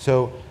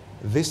 So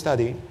this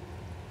study,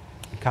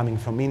 coming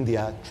from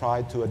India,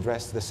 tried to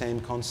address the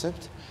same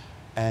concept.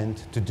 And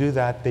to do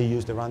that, they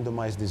used a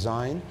randomized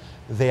design.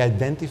 They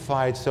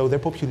identified, so their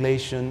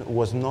population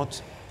was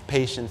not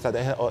patients that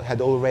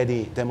had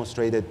already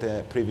demonstrated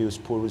previous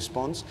poor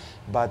response,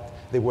 but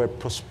they were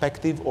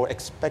prospective or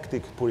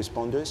expected poor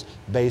responders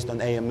based on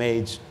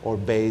AMH or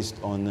based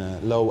on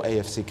low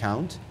AFC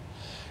count.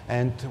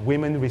 And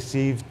women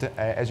received,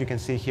 as you can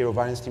see here,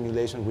 ovarian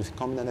stimulation with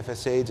recombinant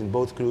FSH in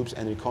both groups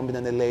and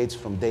recombinant LH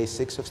from day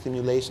 6 of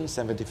stimulation,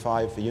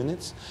 75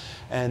 units.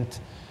 And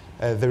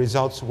the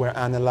results were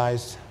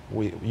analyzed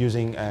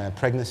using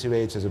pregnancy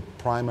rates as a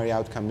primary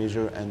outcome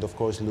measure and, of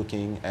course,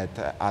 looking at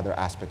other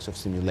aspects of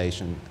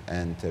stimulation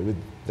and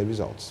the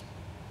results.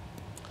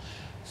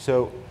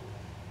 So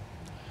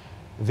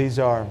these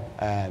are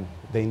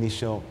the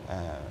initial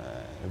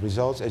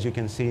results. As you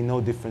can see,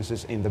 no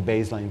differences in the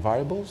baseline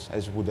variables,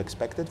 as would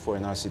expected for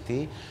an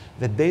RCT.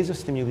 The days of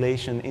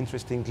stimulation,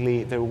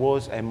 interestingly, there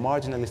was a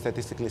marginally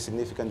statistically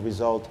significant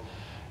result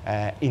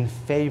in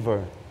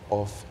favor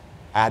of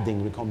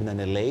adding recombinant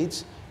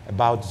LH,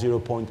 about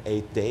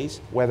 0.8 days.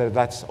 Whether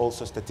that's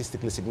also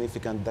statistically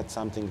significant, that's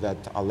something that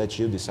I'll let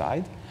you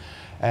decide.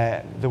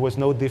 There was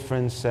no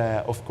difference,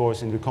 of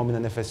course, in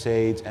recombinant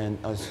FSH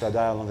and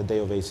estradiol on the day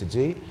of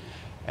ACG.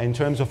 In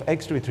terms of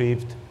eggs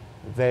retrieved,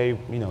 they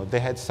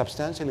had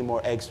substantially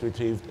more eggs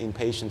retrieved in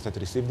patients that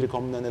received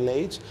recombinant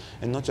LH,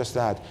 and not just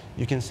that.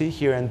 You can see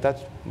here, and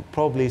that's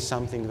probably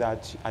something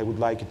that I would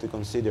like you to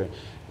consider,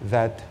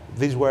 that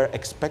these were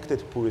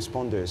expected poor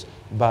responders,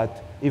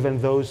 but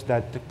even those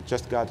that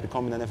just got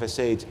recombinant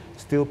FSH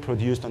still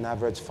produced on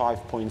average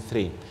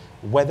 5.3.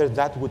 Whether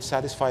that would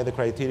satisfy the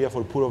criteria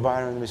for poor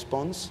ovarian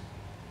response,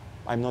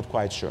 I'm not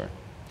quite sure.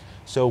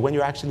 So when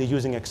you're actually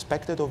using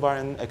expected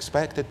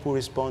poor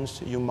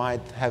response, you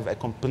might have a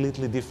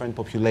completely different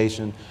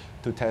population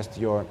to test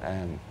your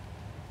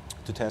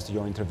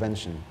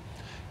intervention.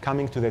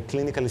 Coming to the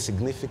clinically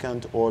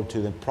significant or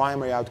to the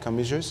primary outcome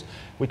measures,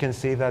 we can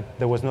see that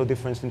there was no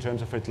difference in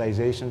terms of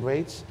fertilization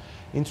rates.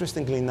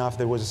 Interestingly enough,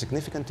 there was a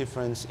significant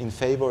difference in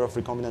favor of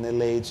recombinant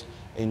LH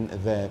in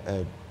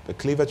the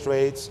cleavage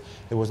rates.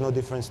 There was no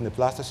difference in the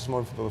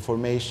blastocyst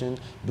formation.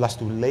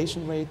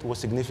 Blastulation rate was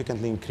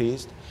significantly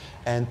increased.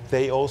 And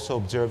they also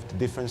observed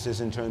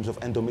differences in terms of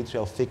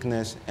endometrial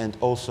thickness and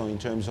also in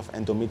terms of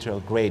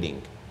endometrial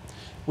grading,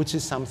 which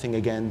is something,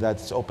 again,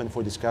 that's open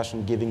for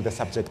discussion, given the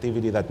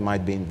subjectivity that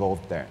might be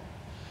involved there.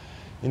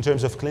 In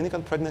terms of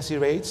clinical pregnancy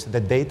rates, the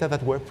data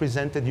that were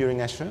presented during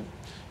ESHRE,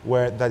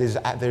 where there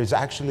is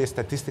actually a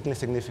statistically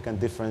significant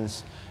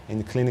difference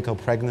in clinical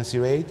pregnancy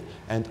rate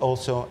and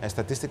also a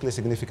statistically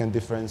significant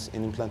difference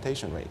in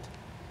implantation rate.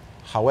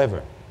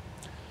 However,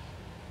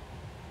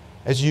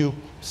 as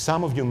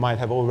some of you might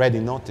have already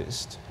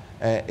noticed,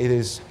 it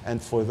is,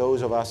 and for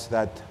those of us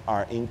that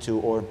are into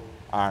or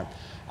are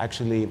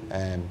actually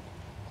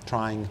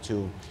trying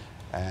to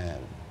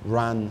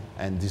run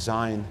and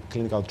design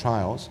clinical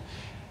trials,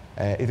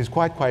 it is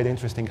quite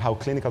interesting how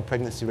clinical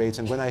pregnancy rates,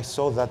 and when I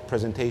saw that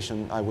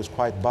presentation, I was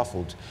quite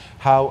baffled,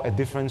 how a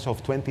difference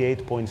of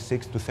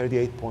 28.6 to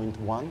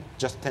 38.1,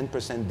 just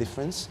 10%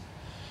 difference,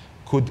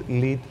 could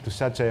lead to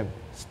such a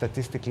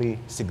statistically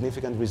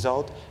significant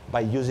result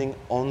by using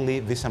only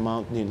this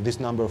amount, this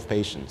number of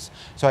patients.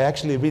 So I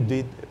actually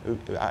redid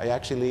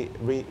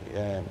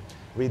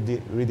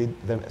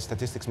the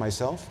statistics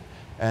myself,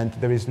 and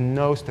there is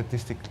no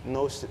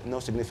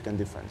significant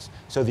difference.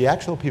 So the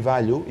actual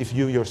p-value, if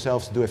you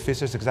yourselves do a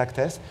Fisher's exact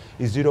test,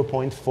 is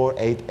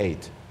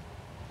 0.488.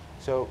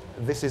 So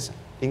this is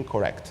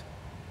incorrect.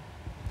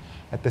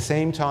 At the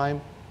same time,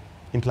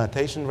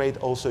 implantation rate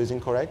also is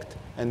incorrect,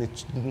 and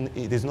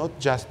it is not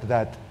just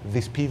that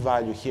this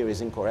p-value here is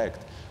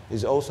incorrect,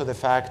 it's also the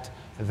fact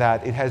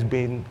that it has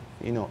been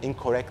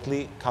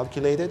incorrectly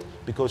calculated,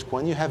 because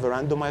when you have a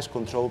randomized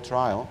controlled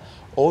trial,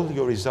 all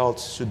your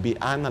results should be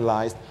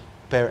analyzed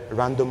per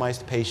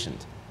randomized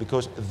patient,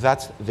 because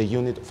that's the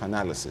unit of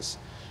analysis.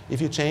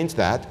 If you change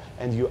that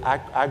and you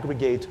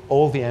aggregate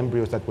all the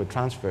embryos that were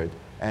transferred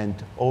and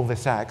all the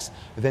sacs,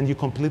 then you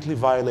completely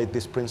violate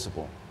this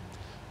principle.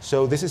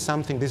 So this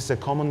is a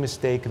common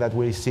mistake that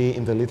we see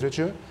in the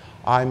literature.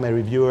 I'm a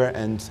reviewer,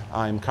 and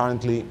I'm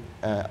currently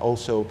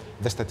also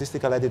the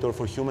statistical editor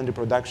for human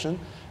reproduction,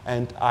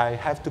 and I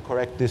have to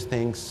correct these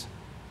things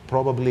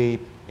probably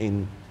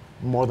in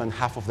more than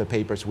half of the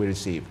papers we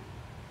receive.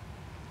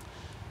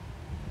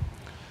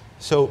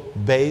 So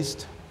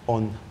based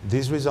on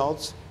these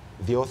results,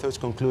 the authors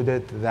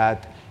concluded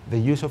that the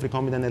use of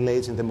recombinant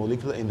LH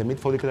in the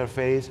mid-follicular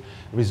phase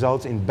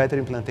results in better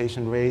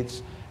implantation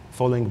rates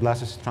following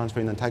blastocyst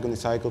transfer in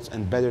antagonist cycles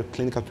and better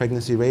clinical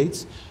pregnancy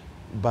rates.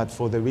 But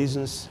for the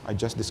reasons I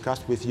just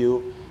discussed with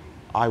you,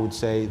 I would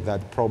say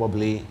that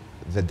probably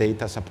the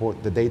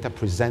data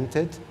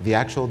presented, the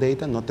actual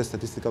data, not the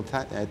statistical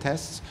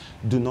tests,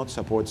 do not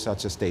support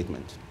such a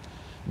statement.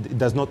 It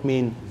does not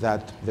mean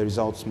that the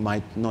results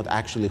might not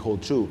actually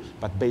hold true,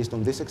 but based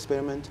on this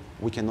experiment,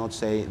 we cannot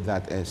say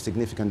that a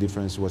significant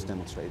difference was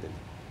demonstrated.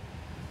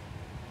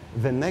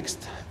 The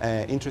next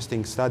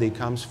interesting study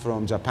comes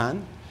from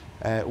Japan,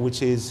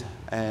 which is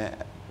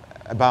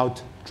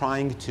about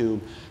trying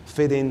to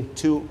fit in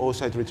 2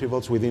 oocyte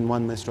retrievals within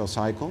 1 menstrual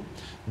cycle.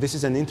 This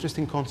is an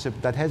interesting concept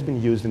that has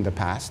been used in the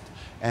past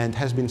and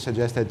has been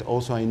suggested.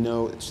 Also, I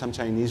know some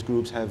Chinese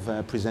groups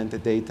have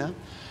presented data.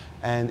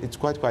 And it's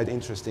quite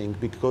interesting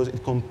because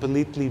it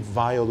completely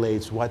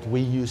violates what we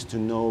used to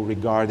know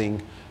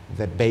regarding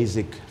the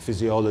basic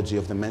physiology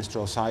of the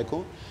menstrual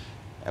cycle.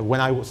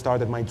 When I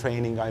started my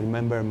training, I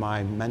remember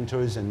my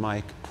mentors and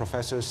my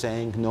professors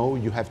saying, no,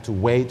 you have to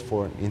wait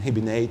for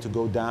inhibin A to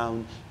go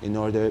down in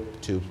order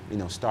to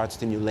start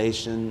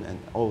stimulation and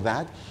all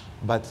that.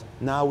 But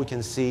now we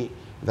can see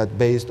that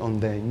based on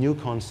the new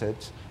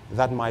concepts,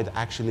 that might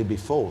actually be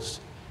false.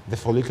 The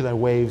follicular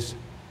waves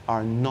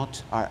are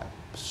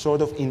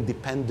sort of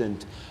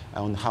independent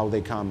on how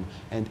they come.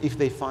 And if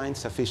they find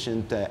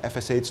sufficient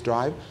FSH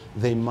drive,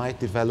 they might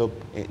develop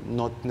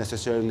not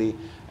necessarily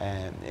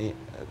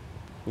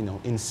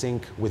in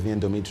sync with the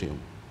endometrium.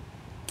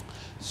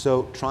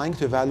 So trying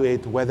to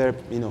evaluate whether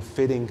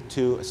fitting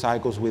 2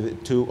 cycles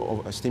with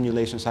 2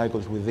 stimulation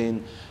cycles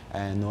within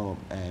a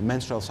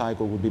menstrual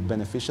cycle would be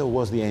beneficial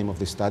was the aim of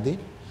this study.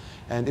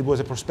 And it was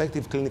a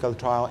prospective clinical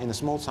trial in a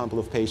small sample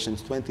of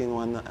patients,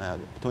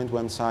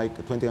 21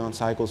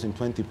 cycles in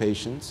 20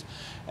 patients.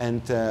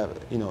 And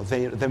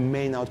the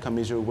main outcome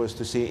measure was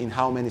to see in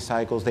how many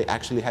cycles they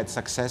actually had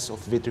success of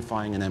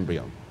vitrifying an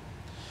embryo.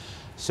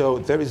 So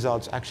the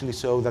results actually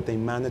show that they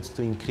managed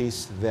to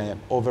increase the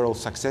overall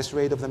success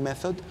rate of the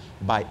method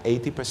by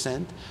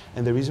 80%.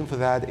 And the reason for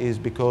that is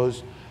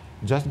because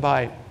just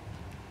by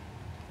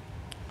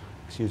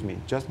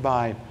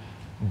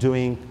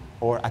doing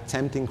or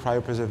attempting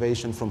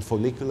cryopreservation from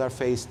follicular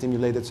phase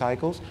stimulated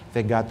cycles,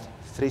 they got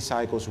 3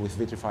 cycles with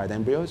vitrified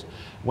embryos.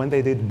 When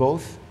they did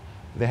both,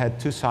 they had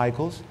 2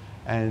 cycles,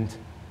 and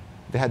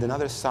they had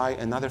another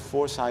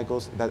 4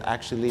 cycles that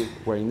actually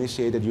were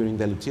initiated during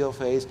the luteal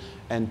phase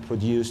and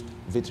produced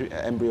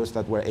embryos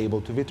that were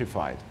able to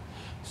vitrify.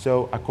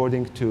 So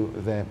according to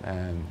the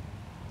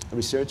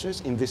researchers,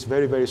 in this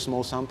very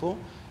small sample,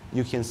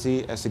 you can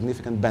see a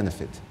significant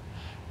benefit.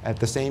 At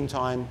the same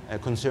time, a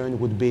concern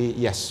would be,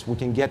 yes, we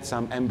can get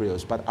some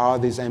embryos, but are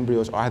these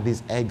embryos, are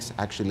these eggs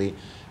actually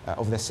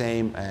of the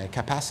same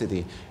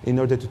capacity? In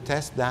order to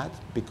test that,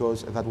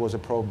 because that was a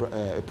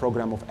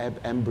program of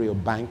embryo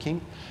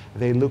banking,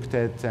 they looked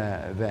at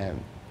the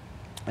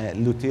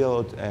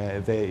luteal,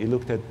 they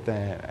looked at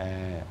the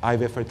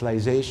IVF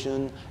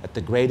fertilization, at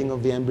the grading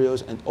of the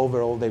embryos, and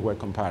overall they were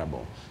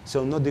comparable.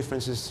 So no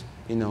differences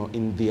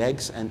in the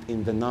eggs and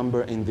in the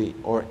number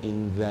or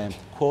in the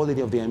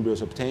quality of the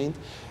embryos obtained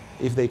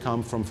if they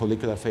come from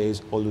follicular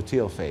phase or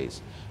luteal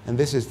phase. And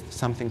this is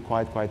something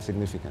quite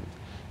significant.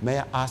 May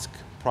I ask,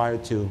 prior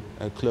to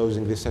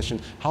closing this session,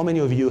 how many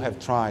of you have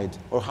tried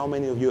or how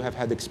many of you have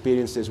had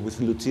experiences with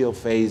luteal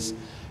phase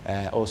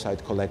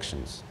oocyte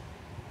collections?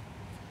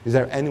 Is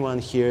there anyone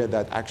here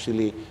that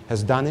actually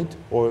has done it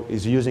or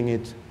is using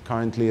it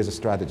currently as a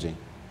strategy?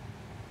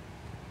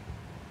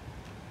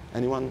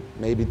 Anyone?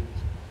 Maybe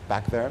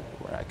back there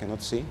where I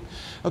cannot see.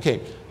 Okay,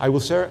 I will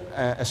share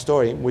a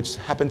story which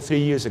happened 3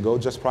 years ago,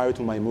 just prior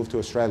to my move to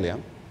Australia.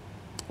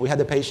 We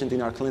had a patient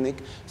in our clinic.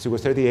 She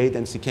was 38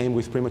 and she came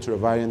with premature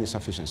ovarian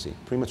insufficiency,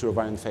 premature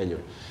ovarian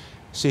failure.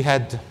 She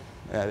had,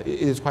 it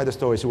is quite a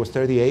story. She was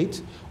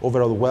 38,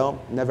 overall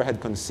well, never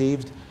had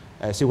conceived.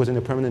 She was in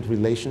a permanent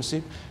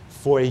relationship.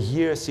 For a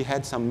year, she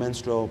had some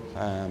menstrual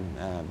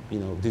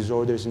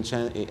disorders,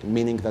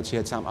 meaning that she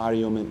had some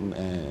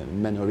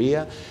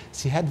amenorrhea.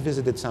 She had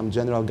visited some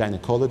general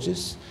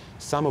gynecologists,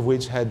 some of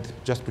which had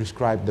just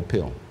prescribed the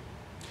pill.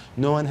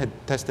 No one had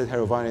tested her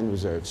ovarian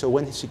reserve. So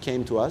when she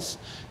came to us,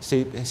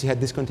 she had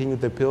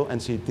discontinued the pill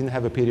and she didn't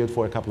have a period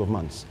for a couple of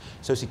months.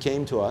 So she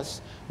came to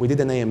us, we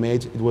did an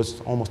AMH, it was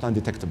almost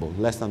undetectable,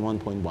 less than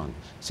 1.1.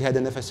 She had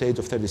an FSH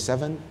of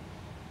 37,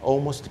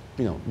 almost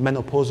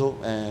menopausal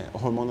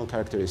hormonal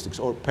characteristics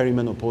or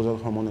perimenopausal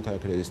hormonal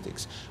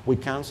characteristics. We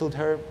counseled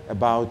her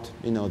about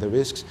the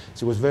risks.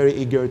 She was very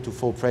eager to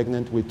fall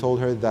pregnant. We told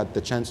her that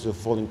the chances of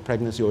falling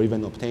pregnancy or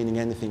even obtaining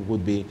anything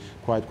would be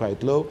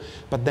quite low.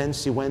 But then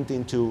she went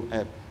into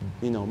a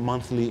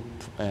monthly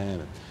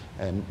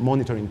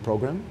monitoring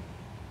program.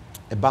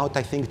 About,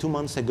 I think, 2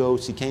 months ago,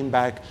 she came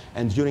back,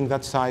 and during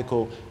that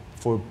cycle,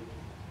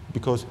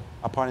 because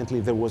apparently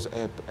there was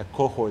a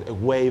cohort, a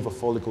wave of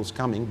follicles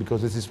coming,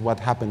 because this is what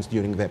happens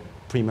during the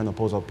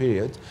premenopausal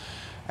period.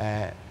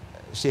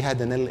 she had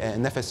an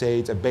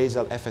FSH, a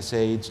basal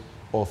FSH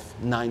of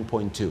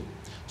 9.2.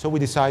 So we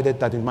decided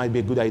that it might be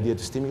a good idea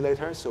to stimulate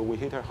her, so we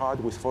hit her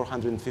hard with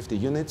 450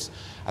 units.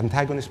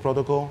 Antagonist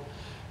protocol,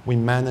 we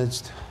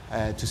managed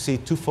to see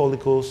 2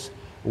 follicles,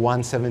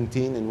 one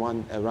 17 and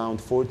one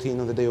around 14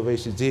 on the day of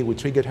HCG. We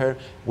triggered her,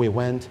 we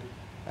went.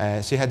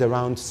 She had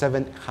around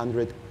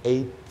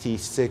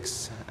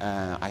 786,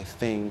 I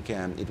think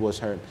it was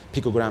her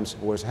picograms,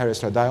 was her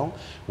estradiol.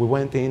 We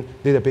went in,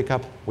 did a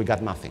pickup, we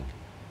got nothing.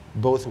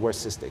 Both were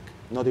cystic,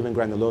 not even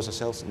granulosa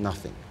cells,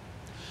 nothing.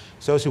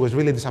 So she was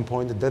really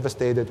disappointed,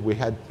 devastated. We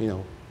had,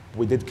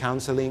 we did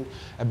counseling.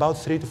 About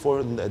 3 to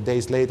 4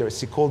 days later,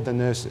 she called the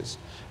nurses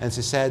and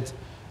she said,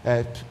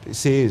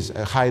 she is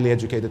a highly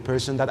educated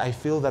person, that I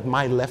feel that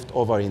my left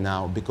ovary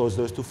now, because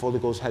those 2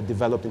 follicles had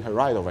developed in her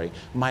right ovary,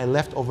 my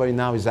left ovary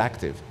now is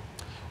active.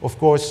 Of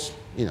course,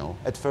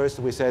 at first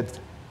we said,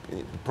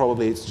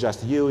 probably it's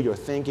just you, you're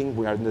thinking,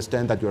 we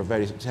understand that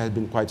it has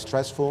been quite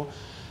stressful,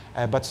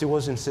 but she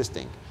was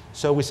insisting.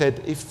 So we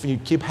said, if you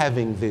keep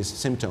having these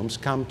symptoms,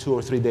 come 2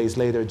 or 3 days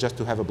later just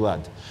to have a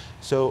blood.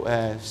 So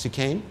she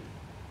came,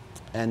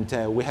 and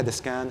we had a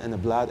scan and a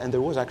blood, and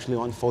there was actually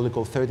one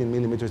follicle 13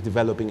 millimeters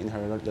developing in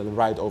her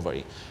right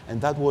ovary.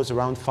 And that was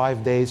around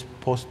 5 days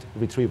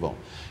post-retrieval.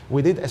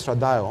 We did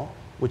estradiol,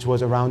 which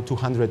was around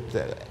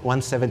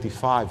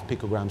 175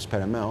 picograms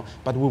per ml,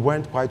 but we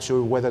weren't quite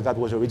sure whether that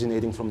was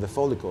originating from the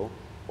follicle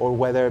or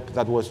whether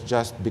that was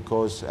just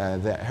because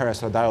her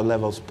estradiol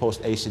levels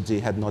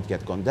post-HCG had not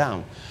yet gone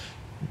down.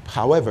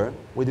 However,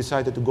 we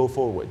decided to go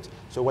forward.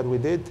 So what we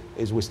did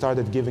is we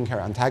started giving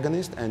her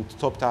antagonist and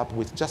topped up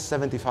with just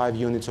 75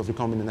 units of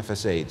recombinant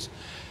FSH.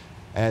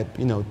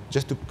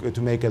 Just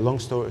to make a long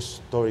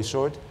story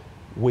short,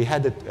 we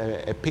had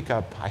a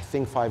pickup, I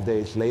think 5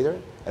 days later,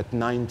 at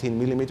 19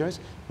 millimeters.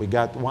 We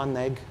got 1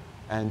 egg,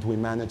 and we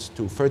managed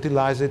to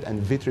fertilize it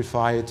and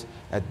vitrify it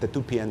at the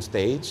 2PN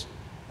stage.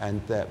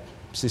 And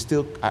she's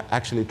still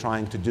actually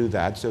trying to do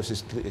that, so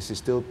she's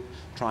still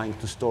trying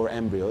to store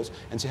embryos,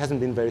 and she hasn't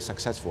been very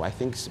successful. I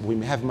think we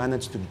have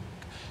managed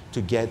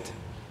to get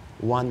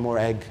 1 more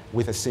egg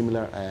with a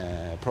similar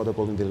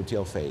protocol in the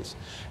luteal phase.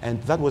 And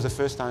that was the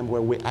first time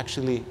where we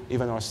actually,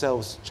 even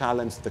ourselves,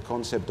 challenged the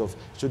concept of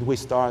should we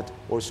start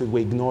or should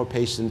we ignore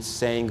patients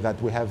saying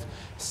that we have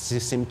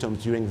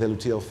symptoms during the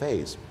luteal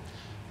phase.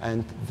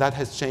 And that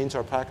has changed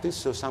our practice.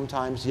 So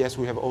sometimes, yes,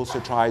 we have also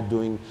tried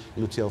doing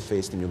luteal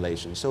phase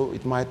stimulation. So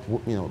it might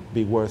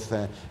be worth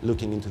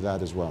looking into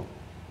that as well.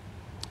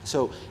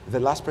 So the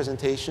last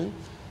presentation,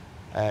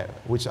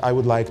 which I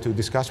would like to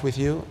discuss with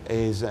you,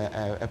 is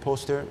a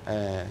poster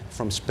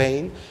from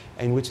Spain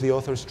in which the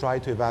authors try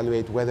to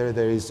evaluate whether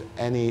there is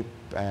any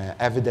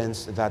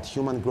evidence that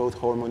human growth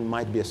hormone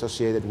might be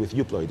associated with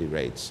euploidy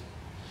rates.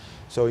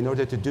 So in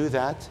order to do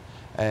that,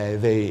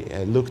 they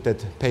looked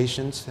at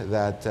patients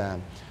that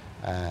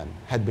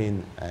had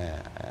been,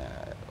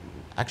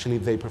 actually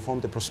they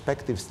performed a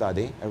prospective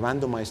study, a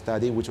randomized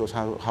study, which was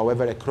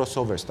however a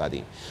crossover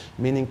study,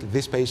 meaning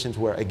these patients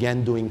were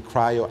again doing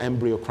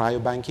embryo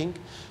cryobanking.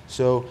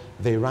 So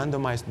they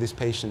randomized these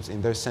patients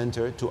in their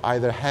center to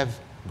either have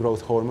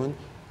growth hormone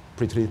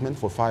pretreatment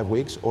for 5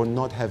 weeks or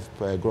not have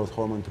growth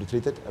hormone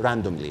pretreated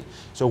randomly.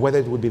 So whether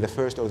it would be the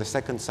first or the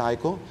second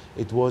cycle,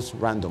 it was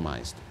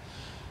randomized.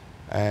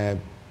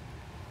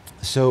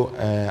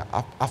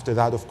 After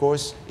that, of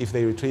course, if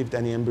they retrieved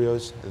any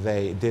embryos,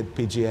 they did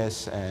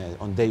PGS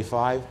on day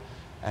 5,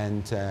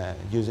 and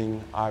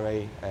using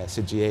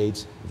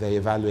RA-CGH, they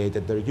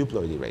evaluated their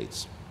euploidy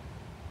rates.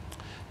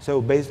 So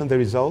based on the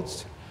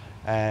results,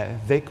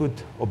 they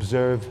could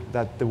observe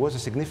that there was a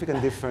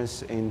significant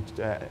difference in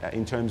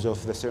terms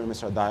of the serum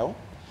estradiol.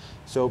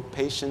 So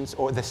patients,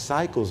 or the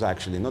cycles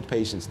actually, not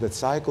patients, the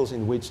cycles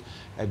in which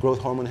growth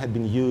hormone had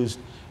been used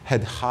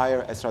had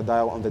higher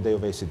estradiol on the day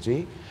of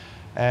HCG.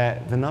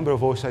 The number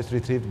of oocytes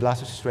retrieved,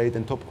 blastocyst rate,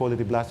 and top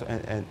quality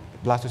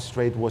blastocyst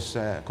rate was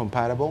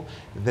comparable.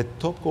 The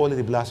top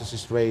quality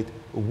blastocyst rate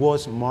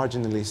was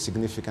marginally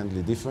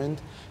significantly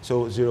different,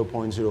 so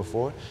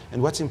 0.04.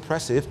 And what's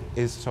impressive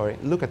is,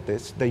 look at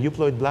this, the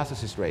euploid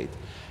blastocyst rate.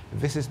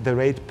 This is the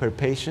rate per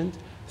patient.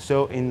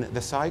 So in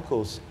the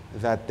cycles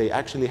that they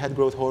actually had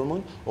growth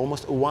hormone,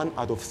 almost 1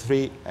 out of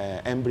 3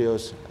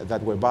 embryos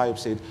that were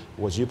biopsied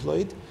was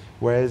euploid,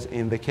 whereas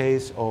in the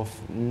case of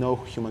no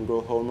human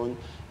growth hormone,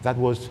 that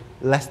was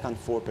less than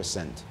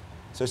 4%.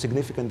 So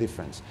significant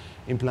difference.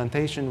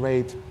 Implantation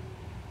rate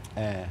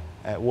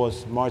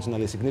was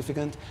marginally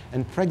significant,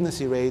 and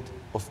pregnancy rate,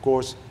 of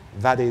course,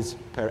 that is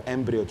per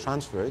embryo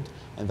transferred,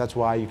 and that's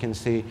why you can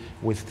see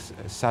with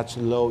such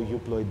low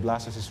euploid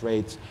blastocyst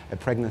rates a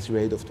pregnancy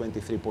rate of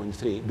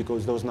 23.3,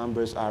 because those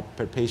numbers are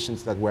per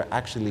patients that were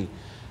actually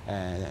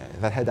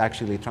that had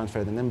actually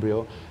transferred an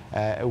embryo,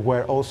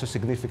 were also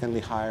significantly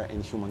higher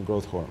in human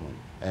growth hormone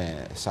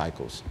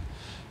cycles.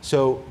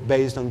 So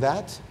based on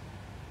that,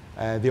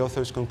 the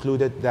authors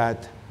concluded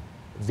that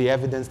the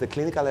evidence, the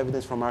clinical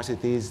evidence from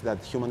RCTs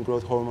that human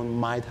growth hormone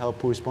might help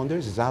poor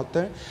responders is out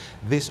there.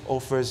 This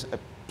offers a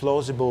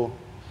plausible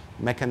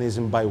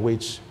mechanism by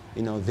which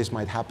this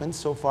might happen.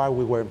 So far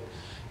we were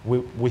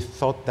we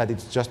thought that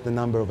it's just the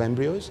number of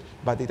embryos,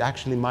 but it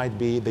actually might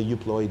be the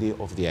euploidy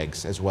of the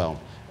eggs as well,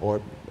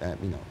 or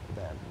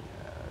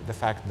the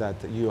fact that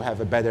you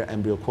have a better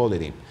embryo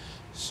quality.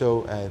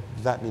 So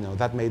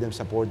that made them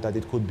support that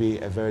it could be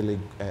a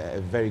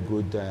very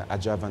good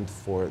adjuvant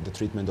for the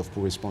treatment of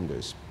poor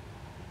responders.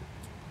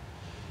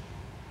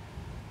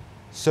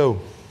 So,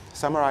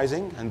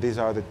 summarizing, and these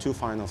are the two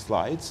final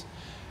slides,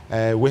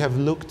 we have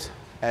looked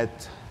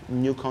at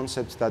new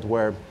concepts that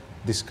were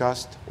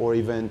discussed, or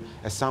even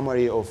a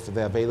summary of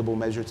the available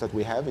measures that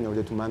we have in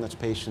order to manage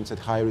patients at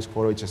high risk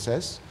for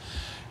OHSS.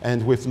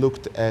 And we've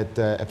looked at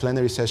a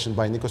plenary session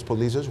by Nikos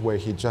Polizos, where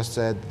he just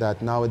said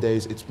that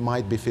nowadays it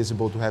might be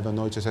feasible to have an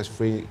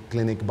OHSS-free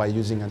clinic by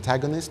using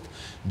antagonist,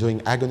 doing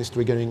agonist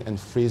triggering, and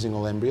freezing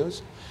all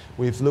embryos.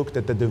 We've looked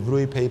at the De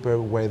Vrooij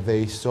paper, where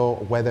they saw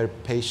whether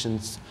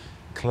patients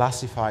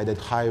classified at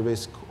high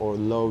risk or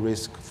low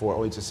risk for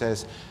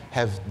OHSS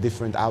have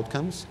different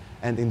outcomes.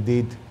 And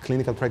indeed,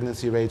 clinical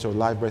pregnancy rates or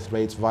live birth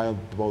rates,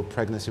 viable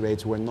pregnancy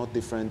rates were not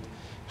different.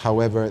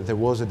 However, there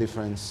was a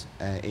difference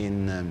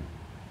in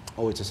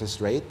OHSS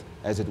rate,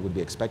 as it would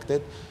be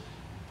expected.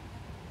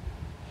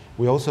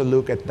 We also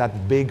look at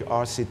that big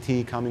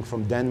RCT coming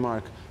from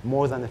Denmark,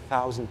 more than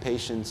 1,000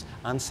 patients,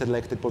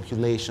 unselected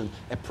population,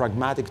 a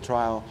pragmatic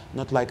trial,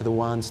 not like the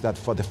ones that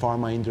for the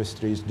pharma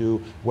industries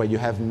do, where you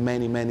have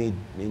many,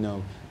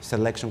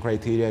 selection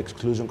criteria,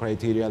 exclusion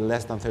criteria,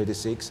 less than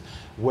 36,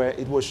 where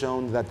it was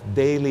shown that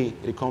daily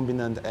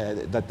recombinant,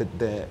 that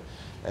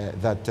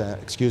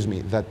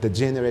the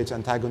GnRH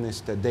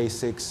antagonist day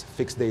 6,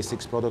 fixed day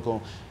 6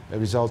 protocol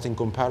results in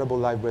comparable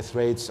live birth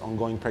rates,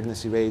 ongoing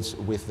pregnancy rates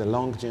with the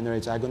long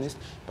GnRH agonist,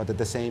 but at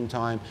the same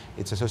time,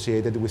 it's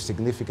associated with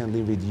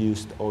significantly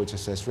reduced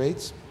OHSS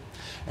rates.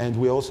 And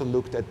we also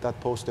looked at that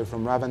poster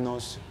from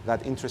Ravanos,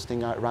 that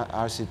interesting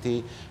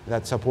RCT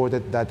that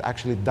supported that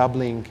actually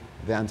doubling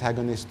the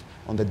antagonist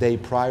on the day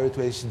prior to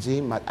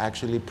HCG might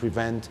actually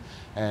prevent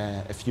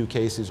a few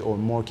cases or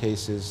more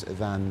cases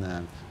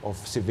than of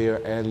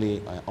severe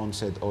early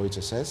onset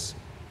OHSS.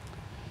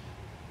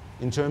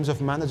 In terms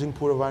of managing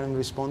poor ovarian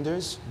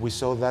responders, we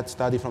saw that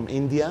study from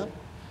India,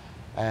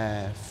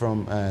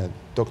 from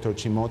Dr.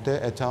 Chimote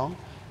et al.,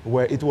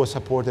 where it was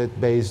supported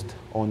based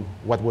on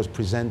what was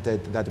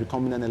presented that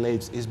recombinant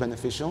LH is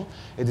beneficial.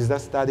 It is that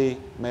study,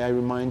 may I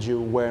remind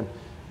you, where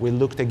we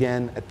looked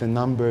again at the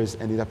numbers,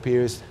 and it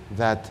appears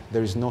that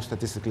there is no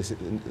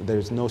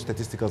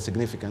statistical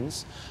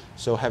significance,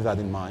 so have that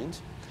in mind.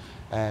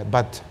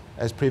 But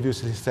as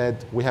previously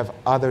said, we have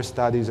other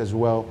studies as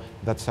well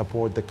that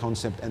support the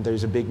concept, and there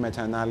is a big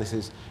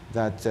meta-analysis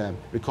that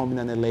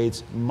recombinant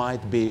LH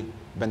might be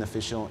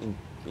beneficial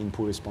in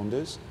poor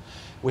responders.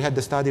 We had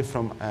the study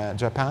from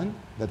Japan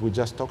that we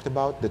just talked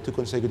about, the 2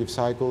 consecutive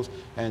cycles,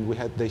 and we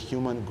had the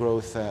human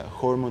growth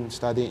hormone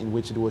study, in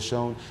which it was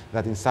shown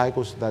that in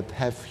cycles that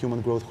have human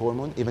growth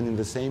hormone, even in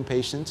the same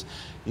patients,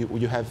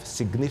 you have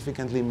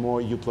significantly more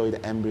euploid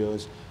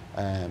embryos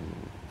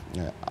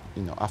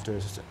after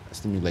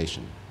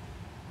stimulation.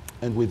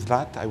 And with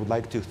that, I would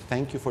like to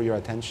thank you for your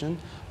attention.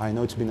 I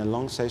know it's been a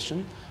long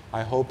session.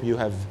 I hope you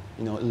have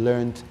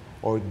learned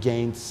or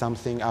gained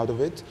something out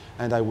of it,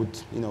 and I would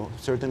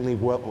certainly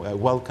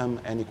welcome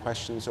any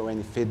questions or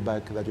any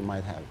feedback that you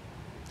might have.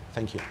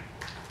 Thank you.